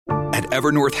At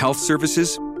Evernorth Health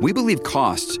Services, we believe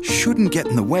costs shouldn't get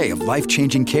in the way of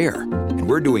life-changing care, and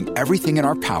we're doing everything in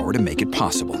our power to make it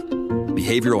possible.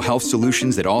 Behavioral health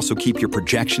solutions that also keep your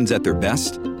projections at their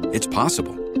best? It's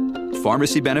possible.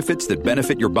 Pharmacy benefits that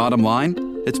benefit your bottom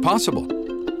line? It's possible.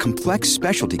 Complex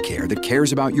specialty care that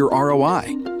cares about your ROI?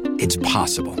 It's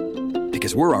possible.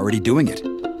 Because we're already doing it.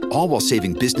 All while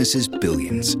saving businesses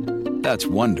billions. That's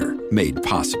Wonder made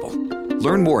possible.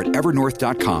 Learn more at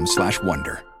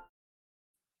evernorth.com/wonder.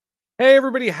 Hey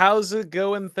everybody, how's it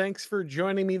going? Thanks for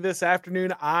joining me this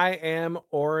afternoon. I am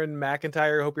Oren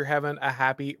McIntyre. Hope you're having a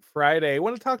happy Friday. I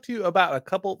want to talk to you about a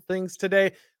couple things today.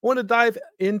 I want to dive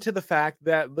into the fact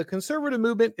that the conservative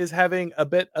movement is having a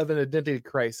bit of an identity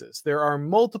crisis. There are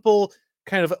multiple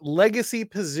kind of legacy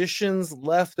positions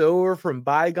left over from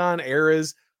bygone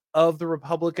eras of the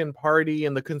Republican Party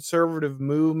and the conservative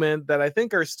movement that I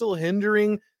think are still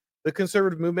hindering the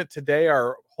conservative movement today,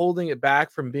 are holding it back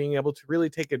from being able to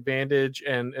really take advantage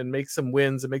and make some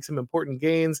wins and make some important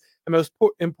gains, and most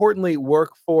importantly,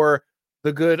 work for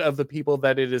the good of the people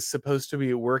that it is supposed to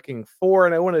be working for.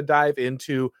 And I want to dive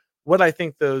into what I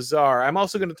think those are. I'm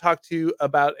also going to talk to you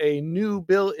about a new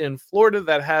bill in Florida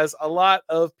that has a lot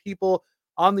of people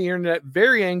on the internet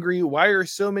very angry. Why are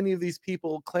so many of these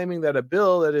people claiming that a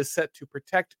bill that is set to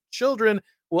protect children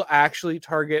will actually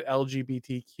target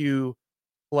LGBTQ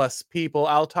plus people?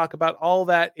 I'll talk about all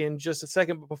that in just a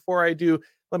second. But before I do,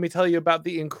 let me tell you about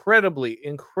the incredibly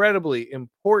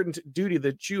important duty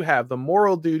that you have, the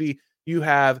moral duty you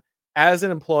have as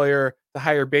an employer to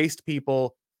hire based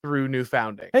people through New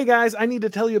Founding. Hey guys, I need to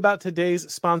tell you about today's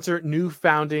sponsor, New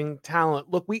Founding Talent.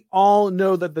 Look, we all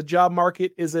know that the job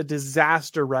market is a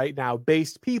disaster right now.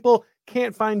 Based people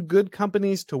can't find good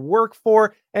companies to work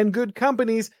for, and good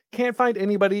companies can't find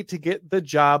anybody to get the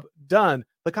job done.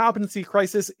 The competency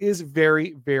crisis is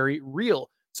very, very real.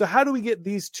 So how do we get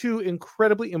these two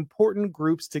incredibly important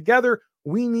groups together?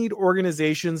 We need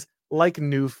organizations like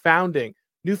New Founding.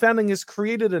 New Founding has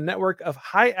created a network of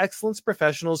high excellence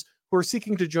professionals who are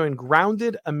seeking to join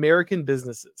grounded American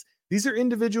businesses. These are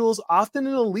individuals often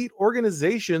in elite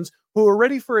organizations who are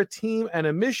ready for a team and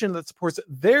a mission that supports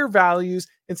their values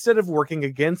instead of working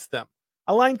against them.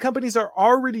 Aligned companies are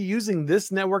already using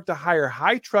this network to hire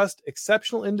high-trust,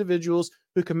 exceptional individuals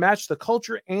who can match the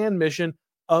culture and mission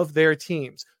of their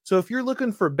teams. So if you're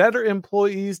looking for better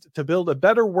employees to build a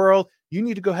better world, you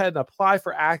need to go ahead and apply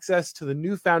for access to the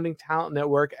New Founding Talent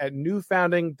Network at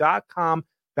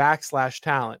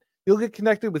newfounding.com/talent. You'll get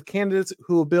connected with candidates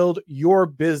who will build your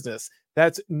business.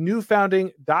 That's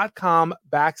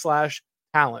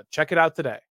newfounding.com/talent. Check it out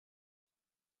today.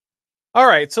 All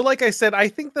right. So, like I said, I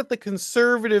think that the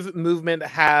conservative movement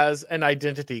has an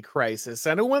identity crisis.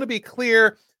 And I want to be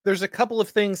clear, there's a couple of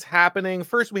things happening.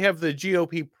 First, we have the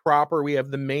GOP proper, we have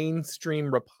the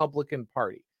mainstream Republican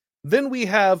Party. Then we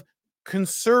have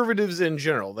conservatives in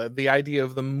general, the idea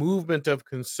of the movement of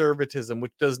conservatism,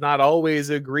 which does not always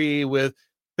agree with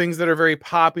things that are very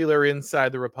popular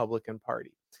inside the Republican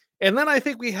Party. And then I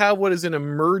think we have what is an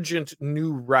emergent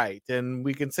new right. And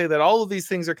we can say that all of these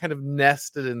things are kind of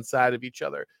nested inside of each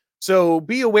other. So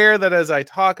be aware that as I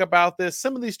talk about this,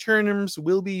 some of these terms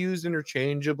will be used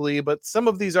interchangeably, but some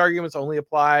of these arguments only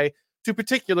apply to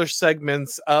particular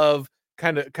segments of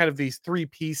kind of these three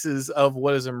pieces of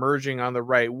what is emerging on the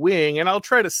right wing. And I'll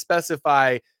try to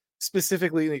specify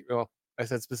specifically, well, I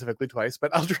said specifically twice, but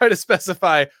I'll try to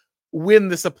specify when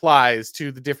this applies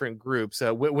to the different groups,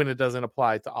 when it doesn't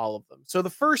apply to all of them. So the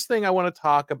first thing I want to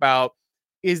talk about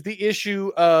is the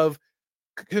issue of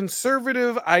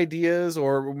conservative ideas,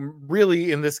 or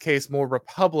really in this case, more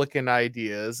Republican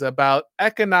ideas about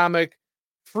economic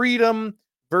freedom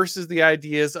versus the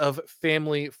ideas of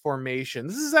family formation.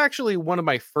 This is actually one of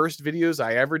my first videos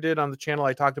I ever did on the channel.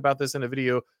 I talked about this in a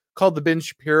video called the Ben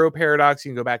Shapiro Paradox.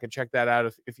 You can go back and check that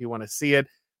out if you want to see it.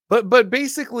 But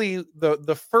basically,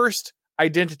 the first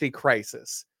identity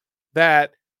crisis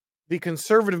that the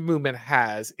conservative movement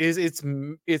has is its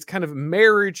kind of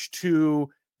marriage to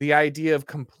the idea of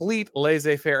complete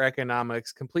laissez-faire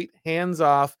economics, complete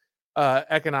hands-off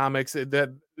economics,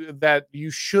 that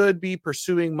you should be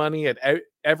pursuing money at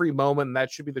every moment, and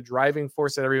that should be the driving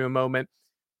force at every moment,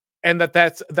 and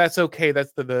that's okay.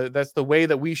 That's the way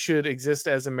that we should exist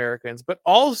as Americans. But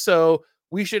also,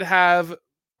 we should have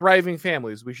thriving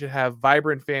families. We should have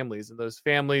vibrant families, and those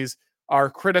families are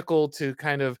critical to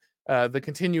kind of the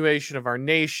continuation of our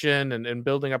nation and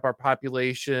building up our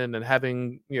population and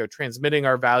having, transmitting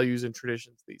our values and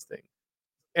traditions, these things.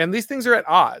 And these things are at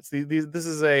odds. This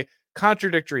is a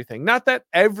contradictory thing. Not that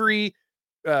every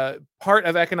part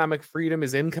of economic freedom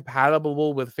is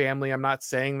incompatible with family. I'm not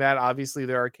saying that. Obviously,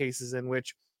 there are cases in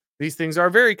which These things are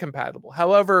very compatible.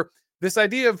 However, this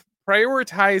idea of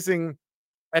prioritizing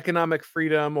economic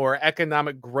freedom or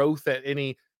economic growth at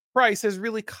any price has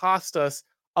really cost us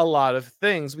a lot of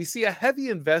things. We see a heavy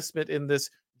investment in this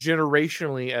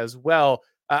generationally as well.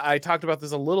 I talked about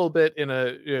this a little bit in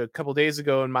a couple days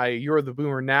ago in my "You're the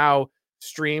Boomer Now"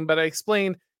 stream, but I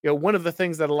explained, one of the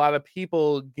things that a lot of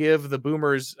people give the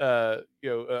boomers, a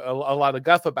lot of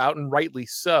guff about, and rightly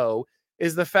so,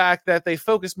 is the fact that they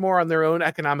focus more on their own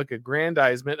economic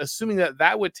aggrandizement, assuming that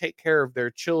that would take care of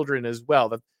their children as well.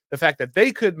 The fact that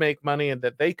they could make money and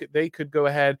that they could go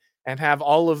ahead and have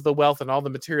all of the wealth and all the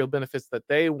material benefits that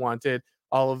they wanted,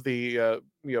 all of the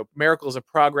miracles of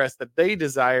progress that they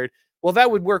desired. Well,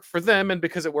 that would work for them, and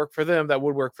because it worked for them, that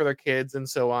would work for their kids, and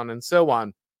so on and so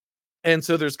on. And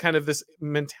so there's kind of this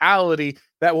mentality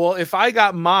that, well, if I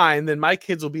got mine, then my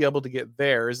kids will be able to get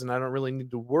theirs, and I don't really need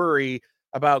to worry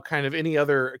about kind of any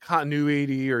other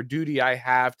continuity or duty I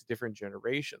have to different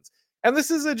generations. And this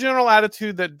is a general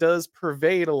attitude that does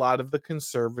pervade a lot of the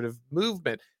conservative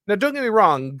movement. Now, don't get me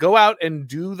wrong, go out and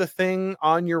do the thing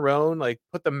on your own, like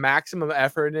put the maximum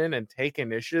effort in and take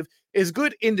initiative is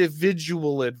good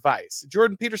individual advice.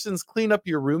 Jordan Peterson's clean up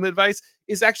your room advice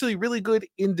is actually really good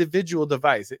individual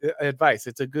advice.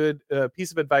 It's a good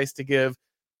piece of advice to give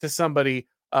to somebody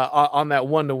on that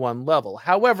one-to-one level.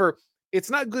 However, it's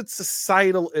not good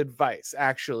societal advice.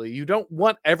 Actually, you don't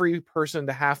want every person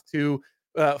to have to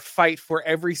fight for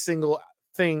every single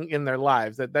thing in their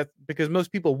lives. That's because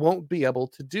most people won't be able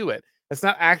to do it. That's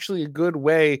not actually a good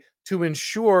way to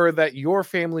ensure that your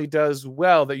family does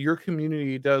well, that your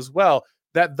community does well,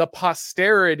 that the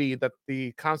posterity that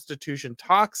the Constitution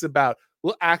talks about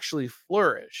will actually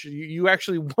flourish. You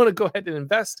actually want to go ahead and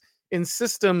invest in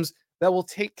systems that will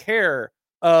take care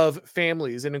of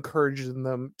families and encouraging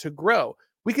them to grow.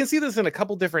 We can see this in a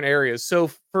couple different areas. So,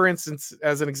 for instance,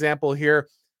 as an example here,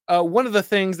 one of the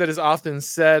things that is often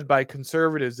said by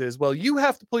conservatives is, well, you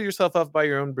have to pull yourself up by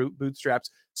your own bootstraps.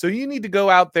 So you need to go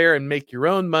out there and make your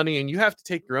own money, and you have to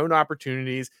take your own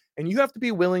opportunities, and you have to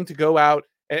be willing to go out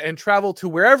and travel to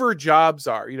wherever jobs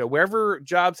are. Wherever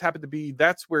jobs happen to be,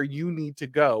 that's where you need to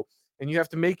go, and you have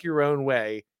to make your own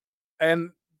way. And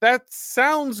that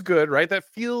sounds good, right? That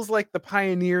feels like the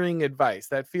pioneering advice.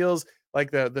 That feels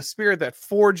like the spirit that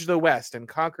forged the West and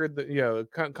conquered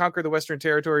conquered the Western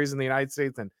territories in the United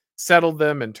States and settled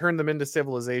them and turned them into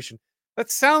civilization. That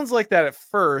sounds like that at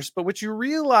first, but what you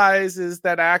realize is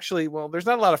that actually, well, there's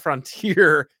not a lot of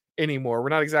frontier anymore. We're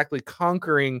not exactly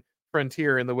conquering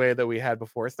frontier in the way that we had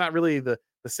before. It's not really the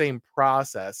same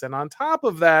process. And on top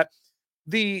of that,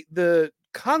 the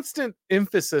constant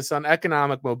emphasis on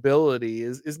economic mobility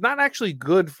is not actually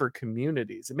good for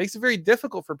communities. It makes it very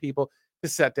difficult for people to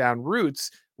set down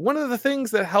roots. One of the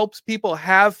things that helps people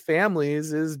have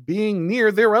families is being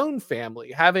near their own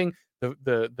family, having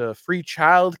the free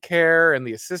child care and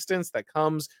the assistance that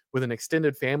comes with an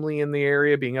extended family in the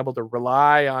area, being able to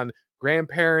rely on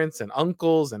grandparents and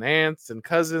uncles and aunts and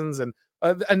cousins and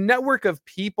a network of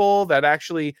people that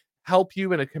actually help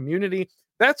you in a community.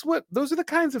 Those are the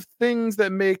kinds of things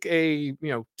that make a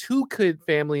 2-kid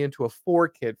family into a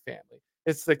 4-kid family.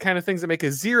 It's the kind of things that make a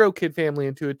 0-kid family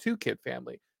into a 2-kid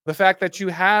family. The fact that you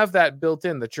have that built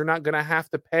in, that you're not going to have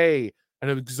to pay an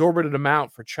exorbitant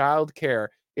amount for childcare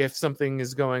if something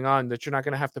is going on, that you're not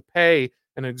going to have to pay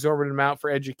an exorbitant amount for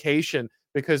education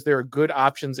because there are good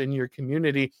options in your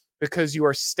community, because you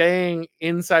are staying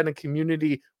inside a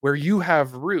community where you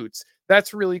have roots.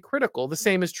 That's really critical. The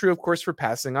same is true, of course, for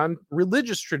passing on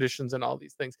religious traditions and all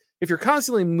these things. If you're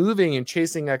constantly moving and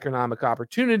chasing economic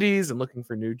opportunities and looking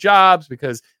for new jobs,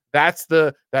 because that's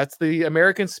the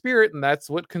American spirit and that's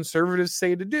what conservatives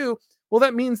say to do, well,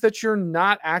 that means that you're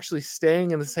not actually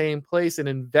staying in the same place and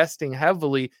investing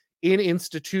heavily in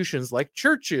institutions like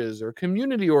churches or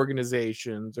community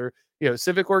organizations or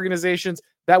civic organizations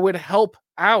that would help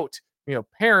out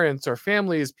parents or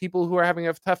families, people who are having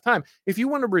a tough time. If you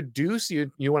want to reduce, you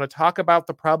want to talk about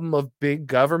the problem of big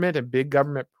government and big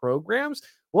government programs.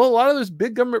 Well, a lot of those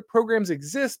big government programs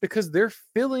exist because they're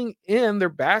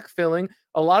backfilling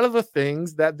a lot of the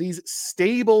things that these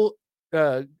stable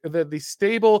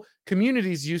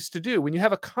communities used to do. When you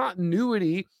have a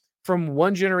continuity from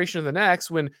one generation to the next,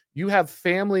 when you have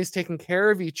families taking care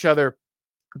of each other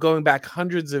going back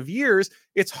hundreds of years,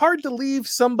 it's hard to leave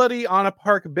somebody on a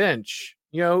park bench.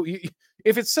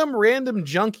 If it's some random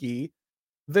junkie,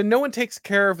 then no one takes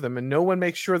care of them and no one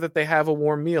makes sure that they have a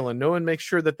warm meal and no one makes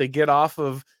sure that they get off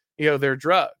of, their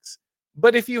drugs.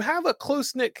 But if you have a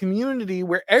close-knit community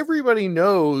where everybody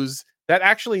knows that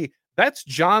actually That's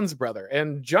John's brother.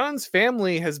 And John's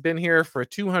family has been here for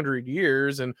 200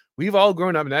 years, and we've all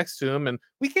grown up next to him, and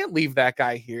we can't leave that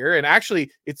guy here. And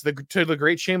actually, it's to the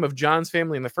great shame of John's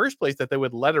family in the first place that they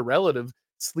would let a relative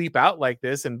sleep out like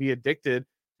this and be addicted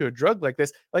to a drug like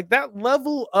this. Like that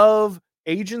level of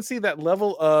agency, that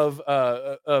level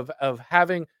of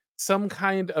having some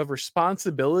kind of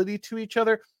responsibility to each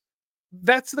other,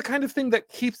 that's the kind of thing that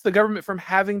keeps the government from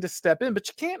having to step in. But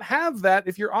you can't have that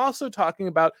if you're also talking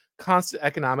about constant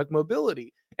economic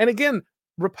mobility. And again,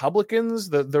 Republicans,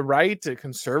 the right,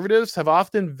 conservatives have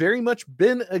often very much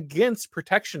been against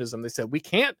protectionism. They said we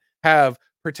can't have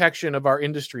protection of our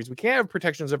industries, we can't have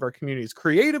protections of our communities.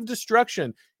 Creative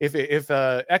destruction. If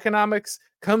economics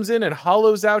comes in and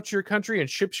hollows out your country and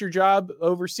ships your job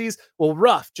overseas, well,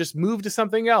 rough, just move to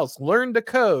something else. Learn to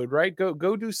code, right?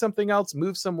 Go do something else.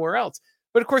 Move somewhere else.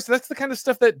 But of course, that's the kind of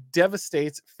stuff that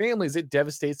devastates families. It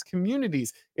devastates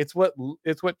communities. It's what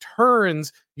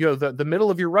turns the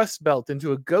middle of your Rust Belt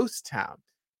into a ghost town.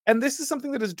 And this is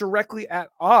something that is directly at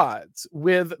odds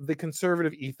with the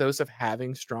conservative ethos of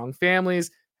having strong families,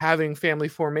 having family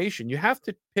formation. You have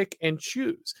to pick and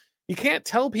choose. You can't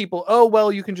tell people, oh,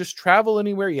 well, you can just travel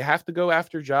anywhere. You have to go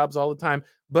after jobs all the time.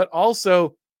 But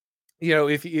also,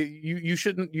 if you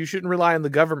shouldn't rely on the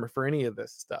government for any of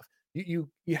this stuff. You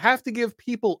have to give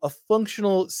people a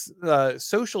functional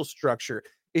social structure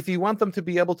if you want them to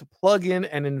be able to plug in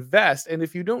and invest. And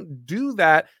if you don't do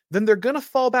that, then they're going to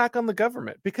fall back on the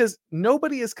government, because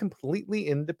nobody is completely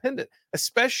independent,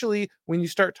 especially when you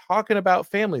start talking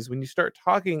about families, when you start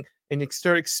talking and you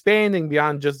start expanding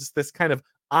beyond just this kind of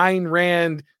Ayn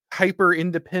Rand hyper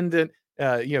independent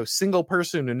single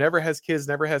person who never has kids,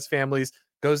 never has families,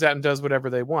 goes out and does whatever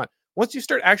they want. Once you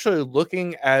start actually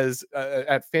looking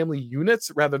at family units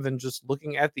rather than just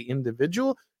looking at the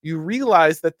individual, you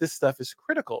realize that this stuff is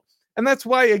critical. And that's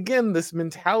why, again, this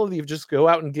mentality of just go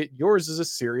out and get yours is a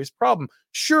serious problem.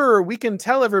 Sure, we can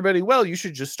tell everybody, well, you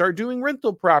should just start doing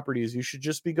rental properties. You should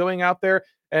just be going out there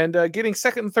and getting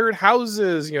second and third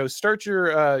houses, start your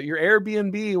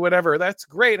Airbnb, whatever. That's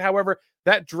great. However,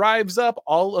 that drives up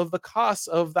all of the costs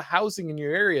of the housing in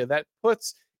your area. That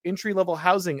puts entry-level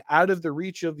housing out of the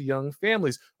reach of young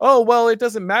families. Oh, well, it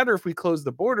doesn't matter if we close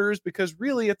the borders, because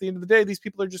really, at the end of the day, these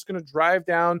people are just going to drive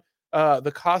down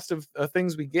the cost of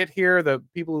things we get here. The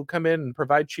people who come in and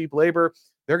provide cheap labor,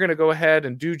 they're going to go ahead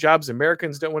and do jobs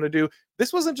Americans don't want to do.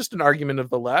 This wasn't just an argument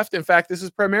of the left. In fact, this is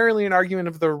primarily an argument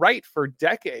of the right for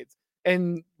decades.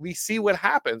 And we see what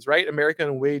happens, right?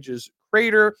 American wages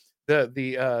crater.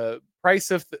 The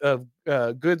price of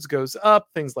goods goes up.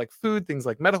 Things like food, things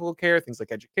like medical care, things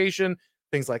like education,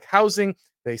 things like housing,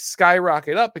 they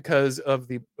skyrocket up because of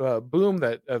the boom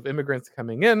of immigrants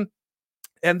coming in.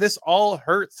 And this all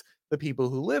hurts the people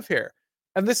who live here.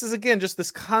 And this is, again, just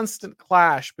this constant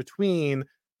clash between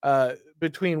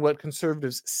what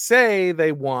conservatives say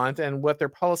they want and what their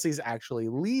policies actually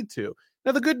lead to.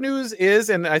 Now, the good news is,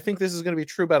 and I think this is going to be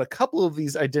true about a couple of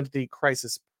these identity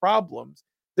crisis problems,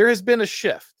 there has been a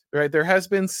shift, right? There has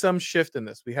been some shift in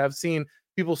this. We have seen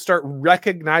people start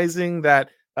recognizing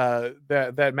that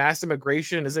that mass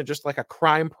immigration isn't just like a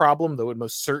crime problem, though it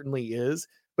most certainly is,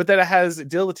 but that it has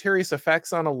deleterious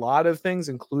effects on a lot of things,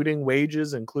 including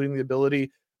wages, including the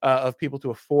ability of people to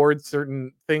afford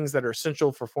certain things that are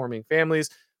essential for forming families.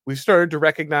 We've started to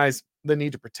recognize the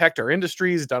need to protect our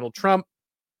industries. Donald Trump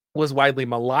was widely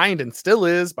maligned and still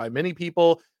is by many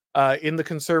people in the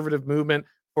conservative movement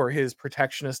for his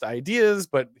protectionist ideas,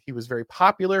 but he was very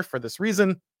popular for this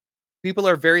reason. People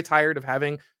are very tired of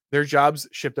having their jobs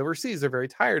shipped overseas. They're very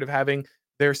tired of having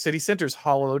their city centers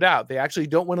hollowed out. They actually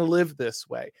don't want to live this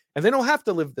way, and they don't have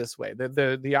to live this way.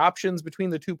 The options between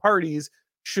the two parties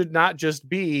should not just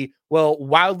be, well,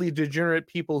 wildly degenerate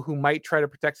people who might try to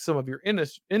protect some of your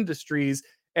industries,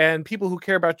 and people who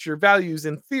care about your values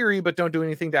in theory but don't do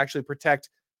anything to actually protect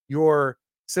your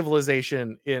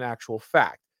civilization in actual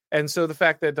fact. And so the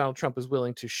fact that Donald Trump is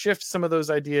willing to shift some of those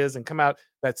ideas and come out,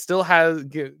 that still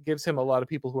gives him a lot of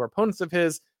people who are opponents of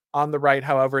his on the right.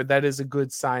 However, that is a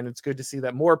good sign. It's good to see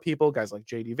that more people, guys like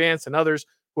J.D. Vance and others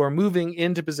who are moving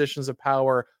into positions of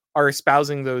power, are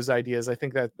espousing those ideas. I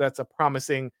think that that's a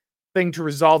promising thing to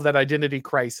resolve that identity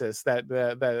crisis,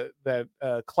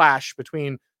 that clash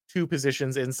between two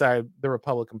positions inside the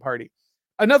Republican Party.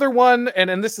 Another one,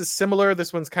 and this is similar.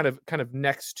 This one's kind of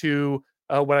next to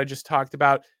what I just talked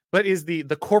about, but is the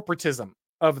corporatism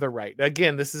of the right.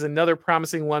 Again, this is another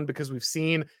promising one because we've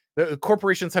seen the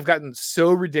corporations have gotten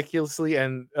so ridiculously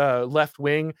and left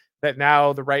wing that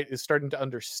now the right is starting to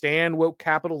understand woke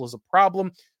capital is a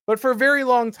problem. But for a very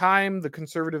long time, the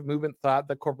conservative movement thought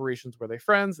that corporations were their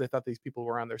friends. They thought these people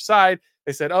were on their side.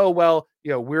 They said, "Oh well,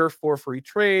 we're for free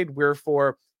trade. We're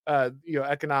for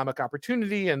economic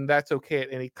opportunity, and that's okay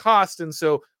at any cost. And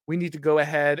so we need to go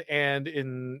ahead and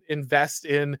invest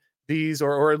in these,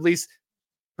 or at least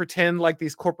pretend like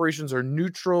these corporations are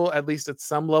neutral, at least at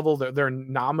some level. They're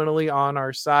nominally on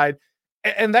our side."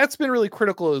 And that's been really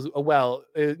critical as well.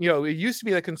 It used to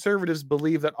be that conservatives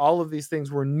believe that all of these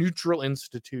things were neutral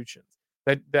institutions,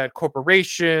 that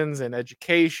corporations and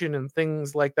education and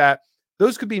things like that,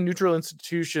 those could be neutral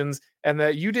institutions, and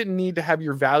that you didn't need to have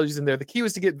your values in there. The key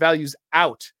was to get values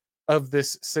out of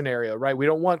this scenario, right? We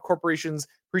don't want corporations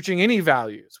preaching any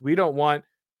values. We don't want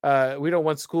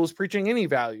schools preaching any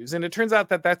values. And it turns out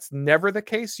that that's never the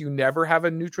case. You never have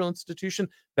a neutral institution.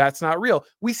 That's not real.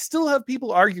 We still have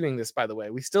people arguing this, by the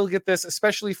way. We still get this,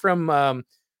 especially from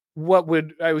what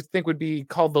I would think would be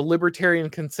called the libertarian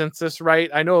consensus,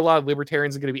 right? I know a lot of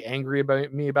libertarians are going to be angry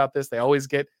about me about this. They always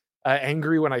get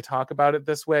angry when I talk about it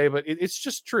this way, but it's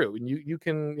just true. And you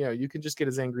can just get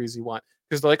as angry as you want,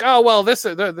 because they're like, oh well,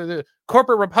 the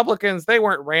corporate Republicans, they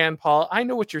weren't Rand Paul. I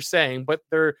know what you're saying, but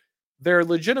their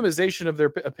legitimization of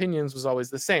their opinions was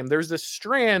always the same. There's this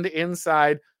strand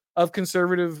inside of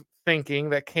conservative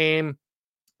thinking that came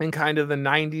in kind of the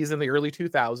 90s and the early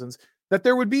 2000s, that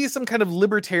there would be some kind of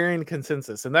libertarian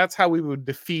consensus, and that's how we would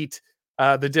defeat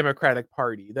the Democratic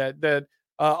Party. That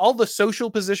all the social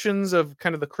positions of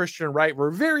kind of the Christian right were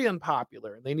very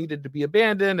unpopular, and they needed to be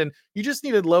abandoned, and you just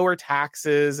needed lower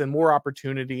taxes and more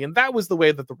opportunity, and that was the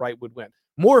way that the right would win.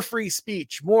 More free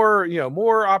speech, more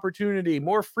opportunity,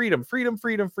 more freedom, freedom,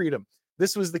 freedom, freedom.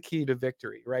 This was the key to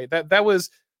victory, right? That was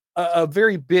a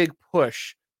very big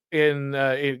push in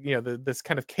this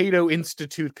kind of Cato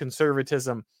Institute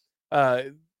conservatism uh,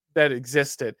 that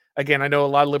existed. Again, I know a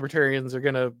lot of libertarians are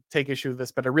going to take issue with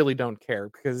this, but I really don't care,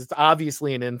 because it's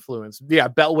obviously an influence. Yeah,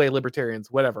 Beltway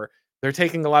libertarians, whatever. They're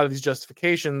taking a lot of these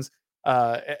justifications,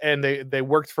 and they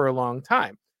worked for a long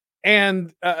time.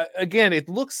 And again, it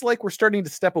looks like we're starting to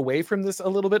step away from this a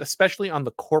little bit, especially on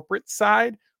the corporate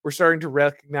side. We're starting to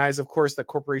recognize, of course, that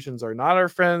corporations are not our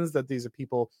friends, that these are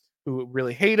people who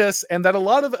really hate us, and that a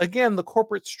lot of, again, the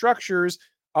corporate structures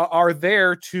are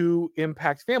there to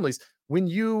impact families. When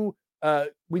you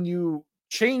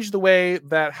change the way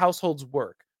that households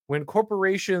work, when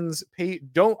corporations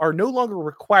are no longer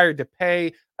required to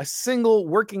pay a single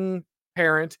working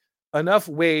parent enough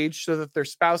wage so that their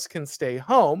spouse can stay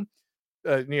home,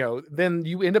 then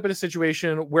you end up in a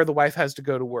situation where the wife has to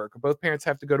go to work, or both parents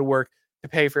have to go to work to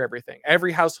pay for everything.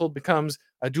 Every household becomes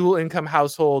a dual income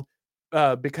household,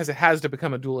 because it has to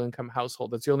become a dual income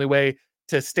household. That's the only way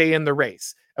to stay in the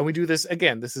race. And we do this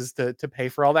again. This is to pay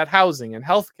for all that housing and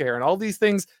healthcare and all these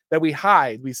things that we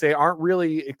hide. We say aren't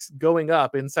really going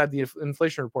up inside the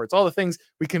inflation reports. All the things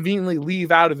we conveniently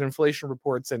leave out of inflation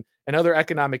reports and other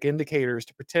economic indicators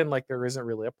to pretend like there isn't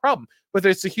really a problem. But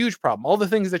it's a huge problem. All the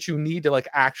things that you need to like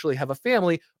actually have a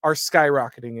family are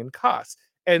skyrocketing in costs.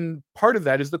 And part of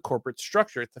that is the corporate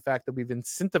structure. It's the fact that we've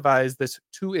incentivized this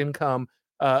two income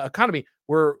economy,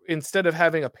 where instead of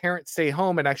having a parent stay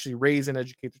home and actually raise and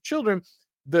educate their children,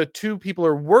 the two people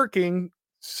are working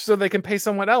so they can pay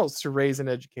someone else to raise and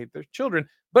educate their children,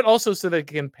 but also so they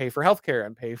can pay for healthcare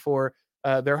and pay for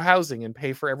their housing and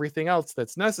pay for everything else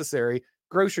that's necessary,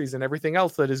 groceries and everything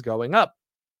else that is going up.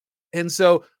 And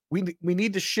so we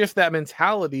need to shift that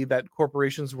mentality that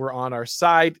corporations were on our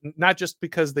side, not just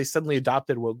because they suddenly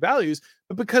adopted woke values,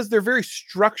 but because their very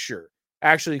structure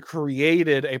actually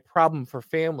created a problem for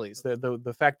families.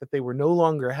 The fact that they were no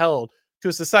longer held to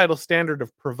a societal standard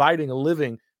of providing a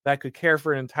living that could care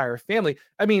for an entire family.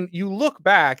 I mean, you look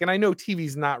back, and I know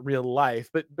TV's not real life,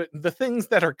 but the things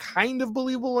that are kind of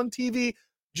believable on TV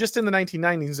just in the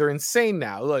 1990s are insane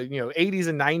now. Like, 80s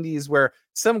and 90s, where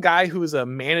some guy who was a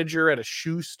manager at a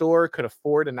shoe store could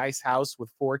afford a nice house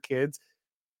with four kids.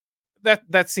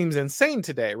 That seems insane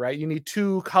today, right? You need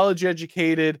two college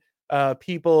educated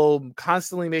people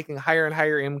constantly making higher and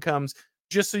higher incomes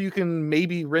just so you can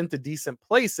maybe rent a decent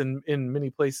place in many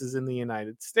places in the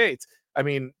United States. I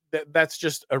mean, that's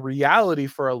just a reality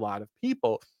for a lot of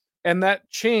people. And that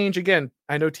change, again,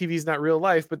 I know TV is not real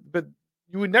life, but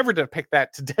you would never depict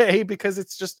that today because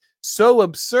it's just so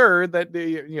absurd that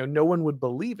no one would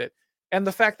believe it. And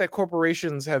the fact that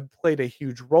corporations have played a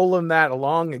huge role in that,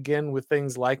 along again with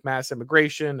things like mass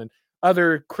immigration and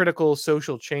other critical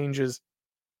social changes,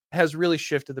 has really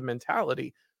shifted the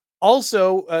mentality.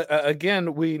 Also,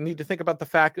 again, we need to think about the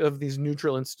fact of these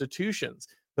neutral institutions.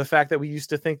 The fact that we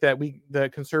used to think that the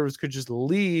conservatives could just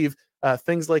leave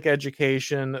things like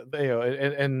education,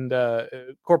 and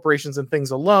corporations and things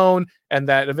alone, and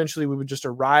that eventually we would just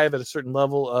arrive at a certain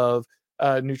level of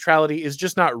neutrality is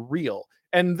just not real.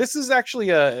 And this is actually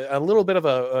a little bit of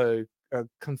a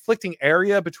conflicting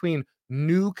area between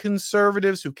new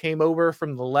conservatives who came over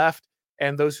from the left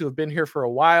and those who have been here for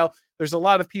a while. There's a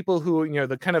lot of people who,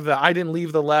 the kind of the I didn't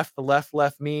leave the left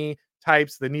left me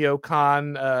types, the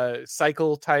neocon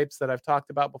cycle types that I've talked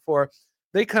about before.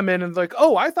 They come in and like,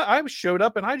 oh, I thought I showed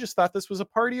up and I just thought this was a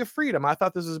party of freedom. I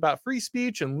thought this was about free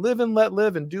speech and live and let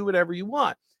live and do whatever you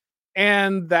want.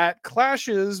 And that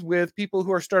clashes with people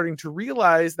who are starting to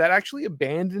realize that actually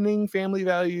abandoning family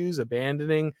values,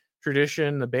 abandoning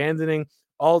tradition, abandoning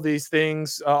all these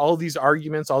things, all these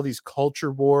arguments, all these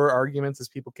culture war arguments, as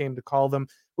people came to call them,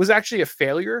 was actually a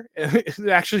failure. It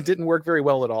actually didn't work very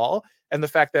well at all. And the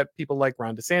fact that people like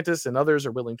Ron DeSantis and others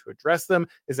are willing to address them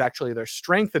is actually their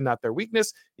strength and not their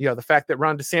weakness. The fact that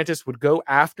Ron DeSantis would go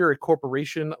after a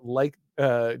corporation like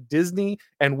Disney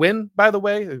and win, by the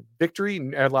way,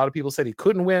 victory. A lot of people said he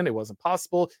couldn't win. It wasn't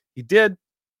possible. He did.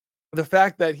 The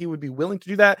fact that he would be willing to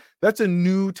do that, that's a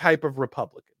new type of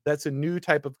Republican. That's a new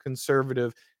type of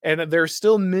conservative. And there are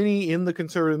still many in the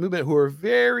conservative movement who are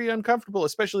very uncomfortable,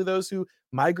 especially those who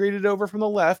migrated over from the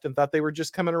left and thought they were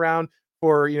just coming around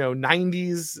for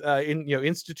 90s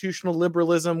institutional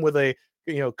liberalism with a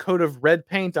coat of red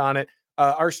paint on it,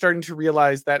 are starting to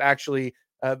realize that actually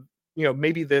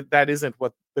maybe that isn't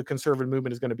what the conservative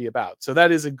movement is going to be about. So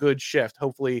that is a good shift.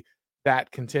 Hopefully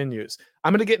that continues.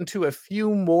 I'm going to get into a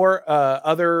few more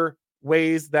other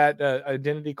ways that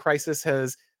identity crisis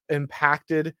has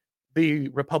impacted the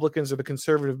Republicans or the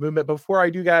conservative movement. Before I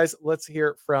do, guys, let's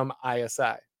hear from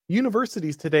ISI.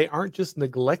 Universities today aren't just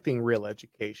neglecting real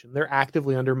education, they're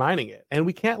actively undermining it, and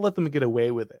we can't let them get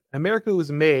away with it. America was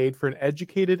made for an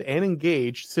educated and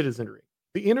engaged citizenry.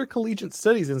 The Intercollegiate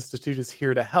Studies Institute is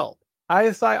here to help.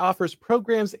 ISI offers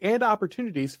programs and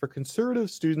opportunities for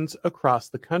conservative students across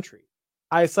the country.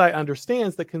 ISI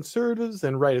understands that conservatives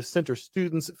and right-of-center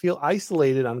students feel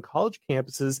isolated on college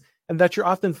campuses and that you're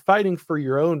often fighting for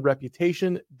your own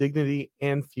reputation, dignity,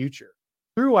 and future.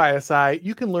 Through ISI,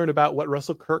 you can learn about what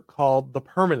Russell Kirk called the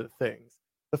permanent things,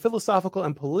 the philosophical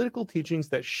and political teachings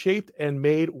that shaped and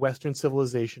made Western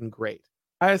civilization great.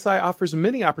 ISI offers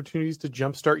many opportunities to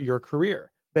jumpstart your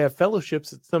career. They have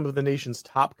fellowships at some of the nation's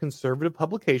top conservative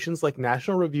publications like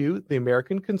National Review, The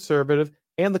American Conservative,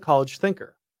 and The College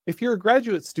Thinker. If you're a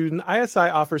graduate student, ISI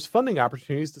offers funding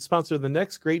opportunities to sponsor the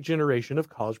next great generation of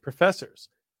college professors.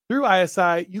 Through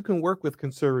ISI, you can work with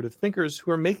conservative thinkers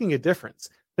who are making a difference.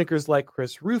 Thinkers like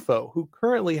Chris Rufo, who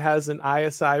currently has an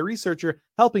ISI researcher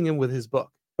helping him with his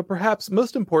book. But perhaps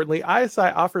most importantly, ISI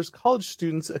offers college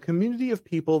students a community of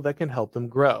people that can help them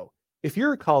grow. If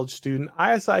you're a college student,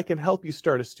 ISI can help you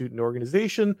start a student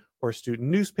organization or a student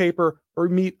newspaper or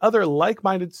meet other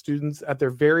like-minded students at their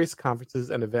various conferences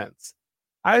and events.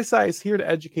 ISI is here to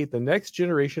educate the next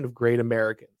generation of great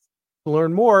Americans. To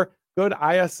learn more, go to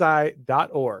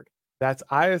isi.org. That's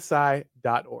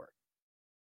isi.org.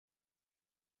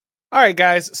 All right,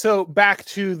 guys. So back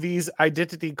to these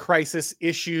identity crisis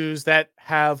issues that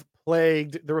have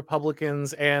plagued the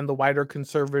Republicans and the wider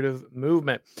conservative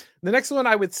movement. The next one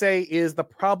I would say is the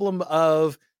problem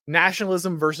of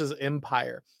nationalism versus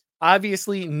empire.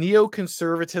 Obviously,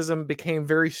 neoconservatism became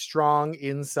very strong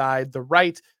inside the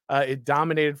right. It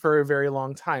dominated for a very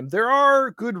long time. There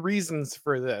are good reasons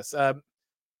for this.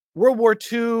 World War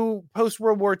II,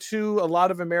 post-World War II, a lot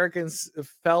of Americans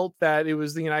felt that it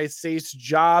was the United States'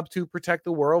 job to protect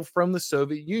the world from the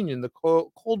Soviet Union. The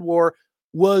Cold War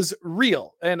was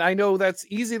real. And I know that's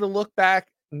easy to look back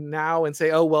now and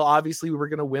say, oh, well, obviously we were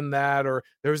going to win that, or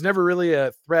there was never really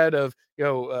a threat of,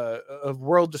 of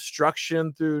world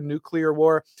destruction through nuclear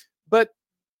war. But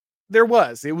it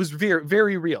was very,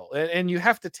 very real. And you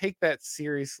have to take that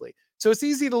seriously. So it's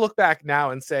easy to look back now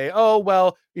and say, oh,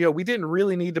 well, we didn't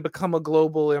really need to become a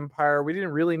global empire. We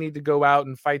didn't really need to go out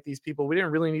and fight these people. We didn't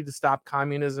really need to stop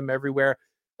communism everywhere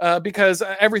because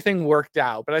everything worked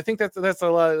out. But I think that's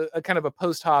a kind of a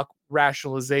post hoc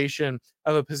rationalization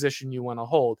of a position you want to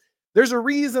hold. There's a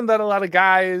reason that a lot of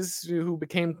guys who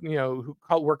became,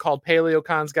 were called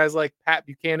paleocons, guys like Pat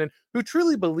Buchanan, who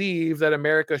truly believe that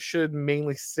America should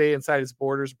mainly stay inside its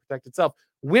borders and protect itself,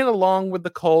 went along with the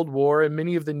Cold War and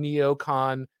many of the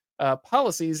neocon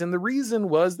policies. And the reason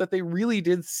was that they really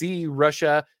did see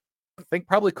Russia, I think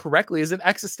probably correctly, as an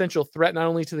existential threat, not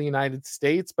only to the United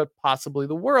States, but possibly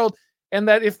the world. And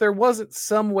that if there wasn't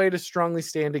some way to strongly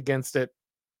stand against it,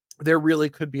 there really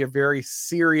could be a very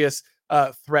serious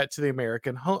threat to the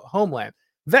American homeland.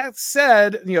 That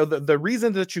said, the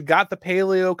reason that you got the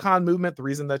paleocon movement, the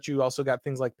reason that you also got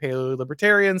things like paleo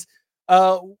libertarians,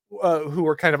 uh, who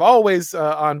were kind of always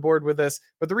on board with this,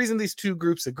 but the reason these two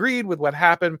groups agreed with what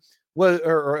happened was,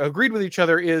 or agreed with each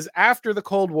other, is after the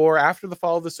Cold War, after the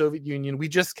fall of the Soviet Union, we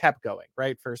just kept going,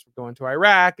 right? First, we're going to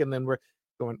Iraq, and then we're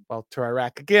going, well, to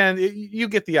Iraq again. You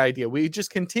get the idea. We just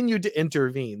continued to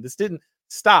intervene. This didn't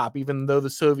stop, even though the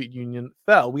Soviet Union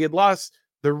fell. We had lost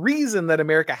the reason that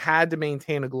America had to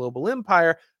maintain a global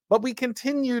empire, but we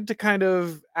continued to kind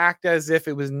of act as if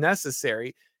it was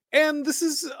necessary. And this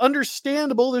is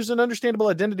understandable. There's an understandable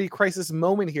identity crisis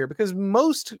moment here because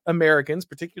most Americans,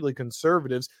 particularly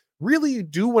conservatives, really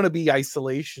do want to be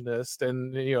isolationist.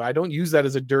 And, I don't use that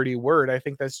as a dirty word. I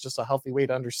think that's just a healthy way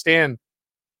to understand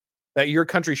that your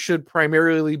country should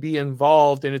primarily be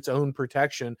involved in its own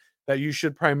protection, that you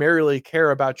should primarily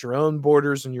care about your own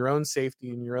borders and your own safety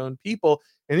and your own people.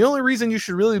 And the only reason you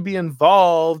should really be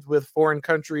involved with foreign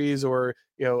countries or,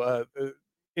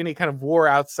 any kind of war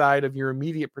outside of your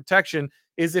immediate protection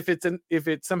is if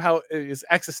it somehow is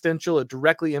existential, it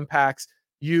directly impacts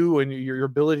you and your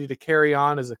ability to carry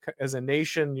on as a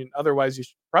nation. Otherwise, you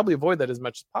should probably avoid that as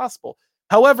much as possible.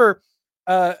 However,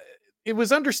 uh, it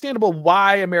was understandable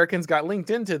why Americans got linked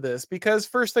into this because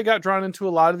first they got drawn into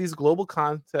a lot of these global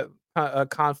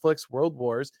conflicts, world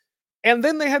wars, and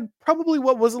then they had probably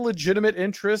what was a legitimate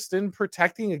interest in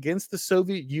protecting against the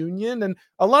Soviet Union, and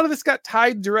a lot of this got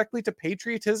tied directly to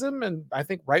patriotism. And I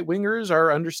think right wingers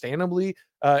are understandably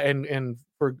and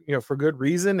for good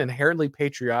reason inherently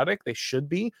patriotic. They should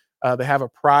be. They have a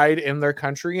pride in their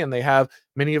country, and they have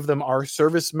many of them are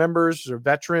service members or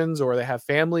veterans, or they have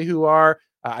family who are.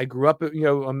 I grew up,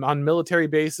 on military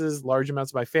bases. Large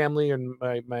amounts of my family and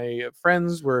my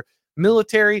friends were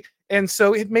military, and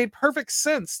so it made perfect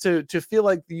sense to feel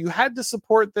like you had to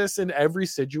support this in every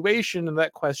situation, and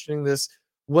that questioning this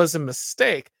was a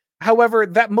mistake. However,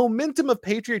 that momentum of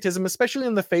patriotism, especially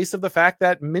in the face of the fact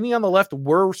that many on the left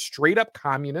were straight up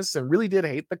communists and really did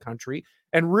hate the country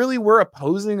and really were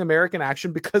opposing American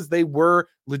action because they were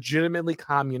legitimately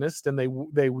communist and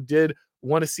they did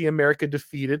want to see America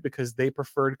defeated because they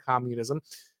preferred communism.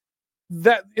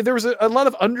 That there was a lot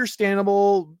of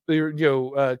understandable,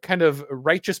 kind of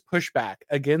righteous pushback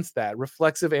against that,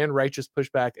 reflexive and righteous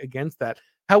pushback against that.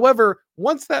 However,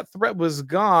 once that threat was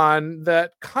gone,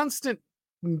 that constant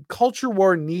culture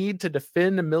war need to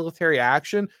defend a military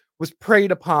action was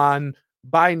preyed upon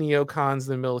by neocons,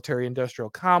 the military industrial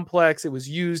complex. It was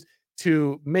used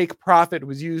to make profit. It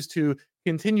was used to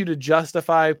continue to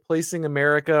justify placing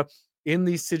America in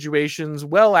these situations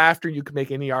well after you could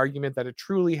make any argument that it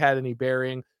truly had any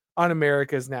bearing on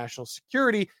America's national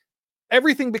security.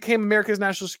 Everything became America's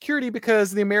national security because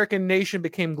the American nation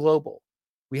became global.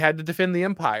 We had to defend the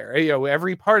empire.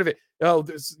 Every part of it.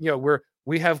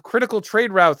 We have critical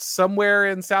trade routes somewhere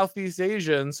in Southeast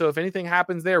Asia, and so if anything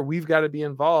happens there, we've got to be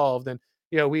involved. And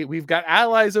we've got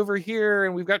allies over here,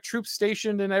 and we've got troops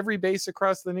stationed in every base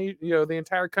across the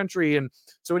entire country. And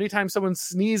so anytime someone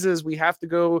sneezes, we have to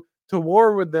go to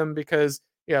war with them because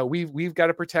we've got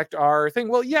to protect our thing.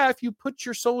 Well, yeah, if you put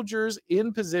your soldiers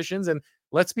in positions, and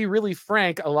let's be really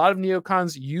frank, a lot of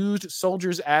neocons used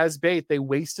soldiers as bait. They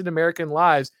wasted American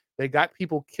lives. They got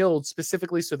people killed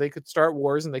specifically so they could start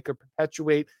wars and they could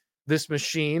perpetuate this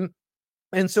machine.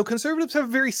 And so conservatives have a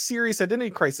very serious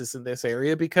identity crisis in this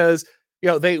area because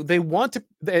they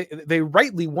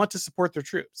rightly want to support their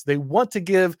troops. They want to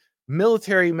give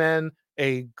military men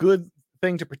a good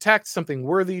thing to protect, something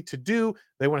worthy to do.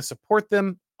 They want to support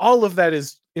them. All of that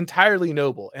is entirely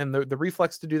noble, and the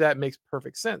reflex to do that makes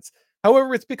perfect sense.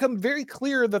 However, it's become very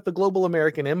clear that the global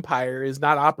American empire is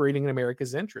not operating in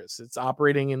America's interests. It's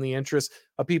operating in the interests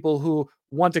of people who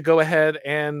want to go ahead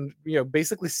and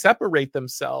basically separate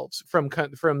themselves from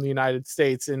the United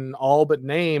States in all but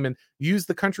name and use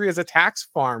the country as a tax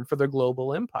farm for their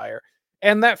global empire.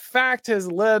 And that fact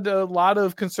has led a lot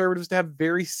of conservatives to have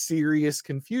very serious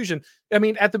confusion. I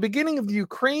mean, at the beginning of the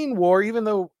Ukraine war, even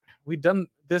though we'd done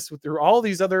this through all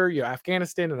these other,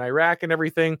 Afghanistan and Iraq and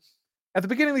everything, at the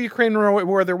beginning of the Ukraine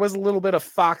war, there was a little bit of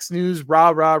Fox News, rah,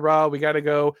 rah, rah, we got to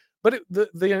go. But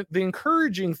the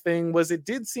encouraging thing was it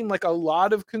did seem like a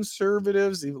lot of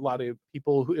conservatives, a lot of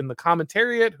people who in the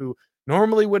commentariat who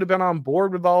normally would have been on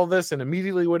board with all of this and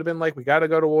immediately would have been like, we got to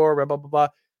go to war, blah, blah, blah, blah.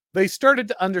 They started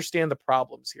to understand the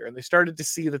problems here, and they started to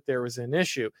see that there was an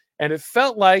issue. And it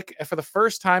felt like for the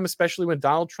first time, especially when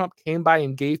Donald Trump came by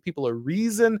and gave people a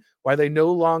reason why they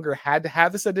no longer had to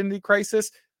have this identity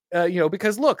crisis,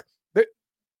 because look,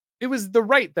 it was the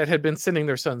right that had been sending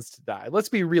their sons to die. Let's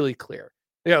be really clear.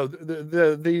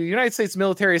 The United States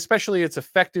military, especially its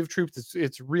effective troops,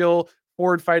 its real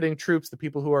forward fighting troops, the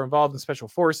people who are involved in special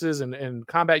forces and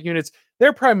combat units,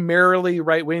 they're primarily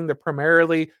right wing. They're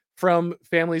primarily from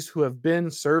families who have been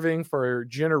serving for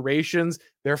generations.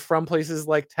 They're from places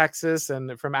like Texas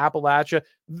and from Appalachia.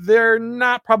 They're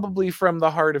not probably from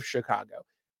the heart of Chicago.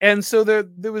 And so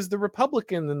there was the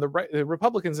Republican and the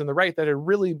Republicans and the right that had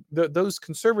really those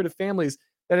conservative families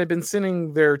that had been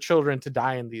sending their children to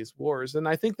die in these wars. And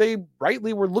I think they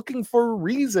rightly were looking for a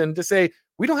reason to say,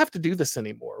 we don't have to do this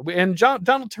anymore. And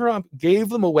Donald Trump gave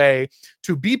them a way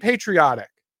to be patriotic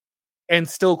and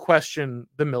still question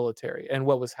the military and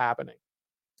what was happening.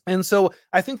 And so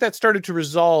I think that started to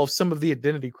resolve some of the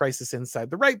identity crisis inside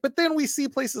the right. But then we see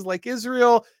places like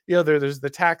Israel, there's the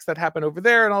tax that happened over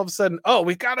there. And all of a sudden, oh,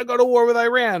 we got to go to war with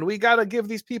Iran. We got to give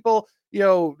these people,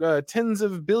 tens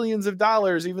of billions of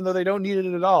dollars, even though they don't need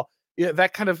it at all. Yeah,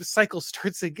 that kind of cycle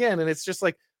starts again. And it's just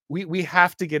like, we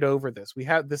have to get over this. We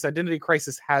have this identity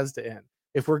crisis has to end.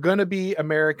 If we're going to be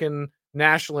American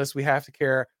nationalists, we have to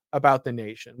care about the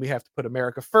nation. We have to put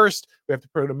America first. We have to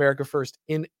put America first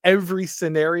in every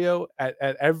scenario at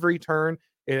every turn.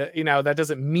 That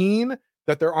doesn't mean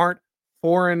that there aren't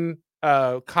foreign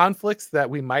conflicts that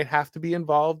we might have to be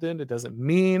involved in. It doesn't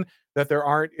mean that there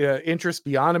aren't interests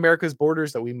beyond America's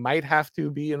borders that we might have to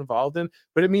be involved in.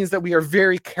 But it means that we are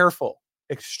very careful,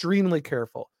 extremely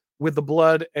careful with the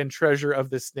blood and treasure of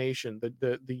this nation,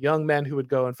 the young men who would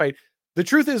go and fight. The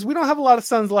truth is, we don't have a lot of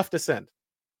sons left to send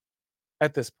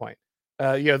at this point. There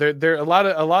are a lot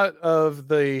of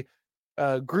the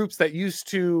groups that used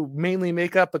to mainly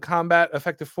make up the combat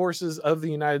effective forces of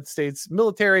the United States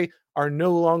military are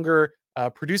no longer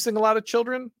producing a lot of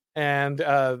children, and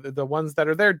the ones that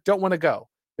are there don't want to go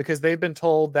because they've been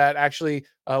told that actually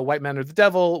white men are the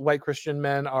devil, white Christian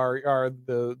men are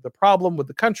the problem with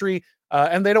the country,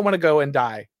 and they don't want to go and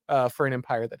die for an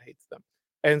empire that hates them.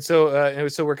 And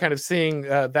so we're kind of seeing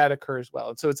that occur as well.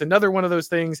 And so it's another one of those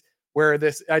things where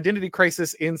this identity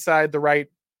crisis inside the right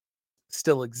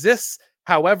still exists.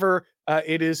 However,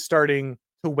 it is starting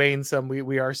to wane some.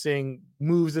 We are seeing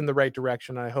moves in the right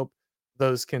direction. And I hope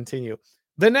those continue.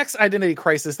 The next identity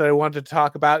crisis that I wanted to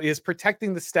talk about is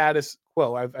protecting the status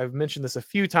quo. I've mentioned this a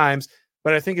few times,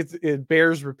 but I think it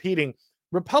bears repeating.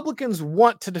 Republicans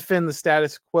want to defend the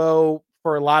status quo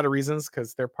for a lot of reasons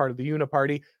because they're part of the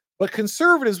Uniparty. But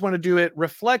conservatives want to do it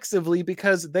reflexively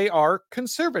because they are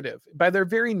conservative. By their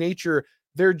very nature,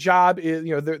 their job is,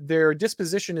 their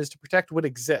disposition is to protect what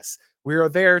exists. We are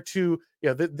there to,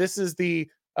 this is the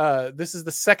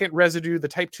second residue, the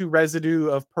type 2 residue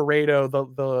of Pareto,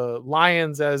 the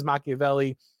lions, as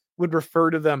Machiavelli would refer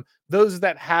to them, those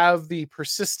that have the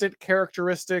persistent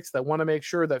characteristics that want to make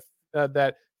sure that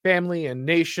that family and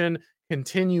nation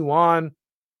continue on,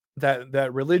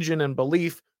 that religion and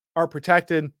belief are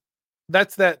protected.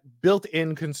 That's that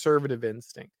built-in conservative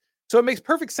instinct. So it makes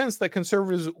perfect sense that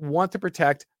conservatives want to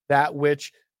protect that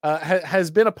which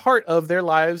has been a part of their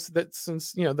lives that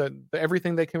since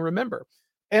everything they can remember.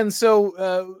 And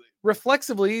so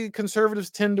reflexively, conservatives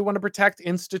tend to want to protect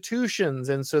institutions,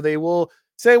 and so they will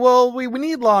say, "Well, we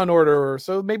need law and order,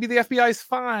 so maybe the FBI is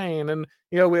fine." And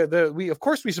we of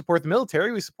course we support the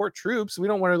military, we support troops. We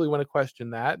don't really want to question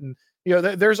that. And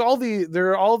there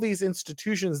are all these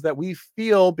institutions that we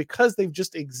feel because they've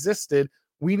just existed,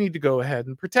 we need to go ahead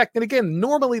and protect. And again,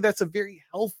 normally that's a very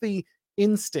healthy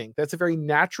instinct. That's a very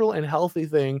natural and healthy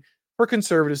thing for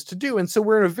conservatives to do. And so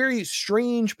we're in a very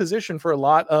strange position for a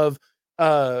lot of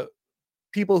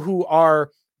people who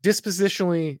are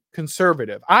dispositionally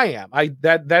conservative. I am.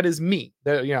 That is me.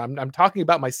 I'm talking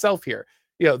about myself here.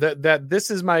 That this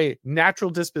is my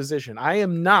natural disposition. I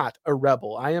am not a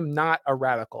rebel. I am not a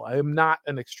radical. I am not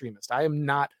an extremist. I am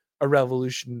not a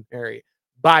revolutionary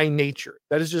by nature.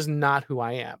 That is just not who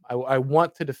I am. I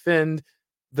want to defend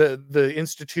the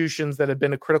institutions that have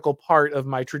been a critical part of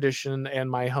my tradition and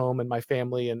my home and my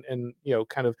family and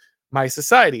kind of my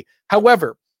society.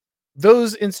 However,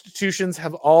 those institutions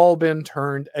have all been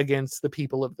turned against the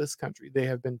people of this country. They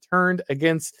have been turned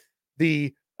against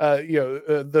the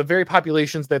very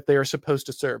populations that they are supposed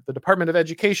to serve. The Department of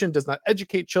Education does not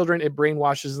educate children. It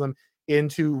brainwashes them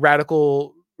into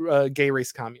radical gay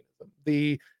race communism.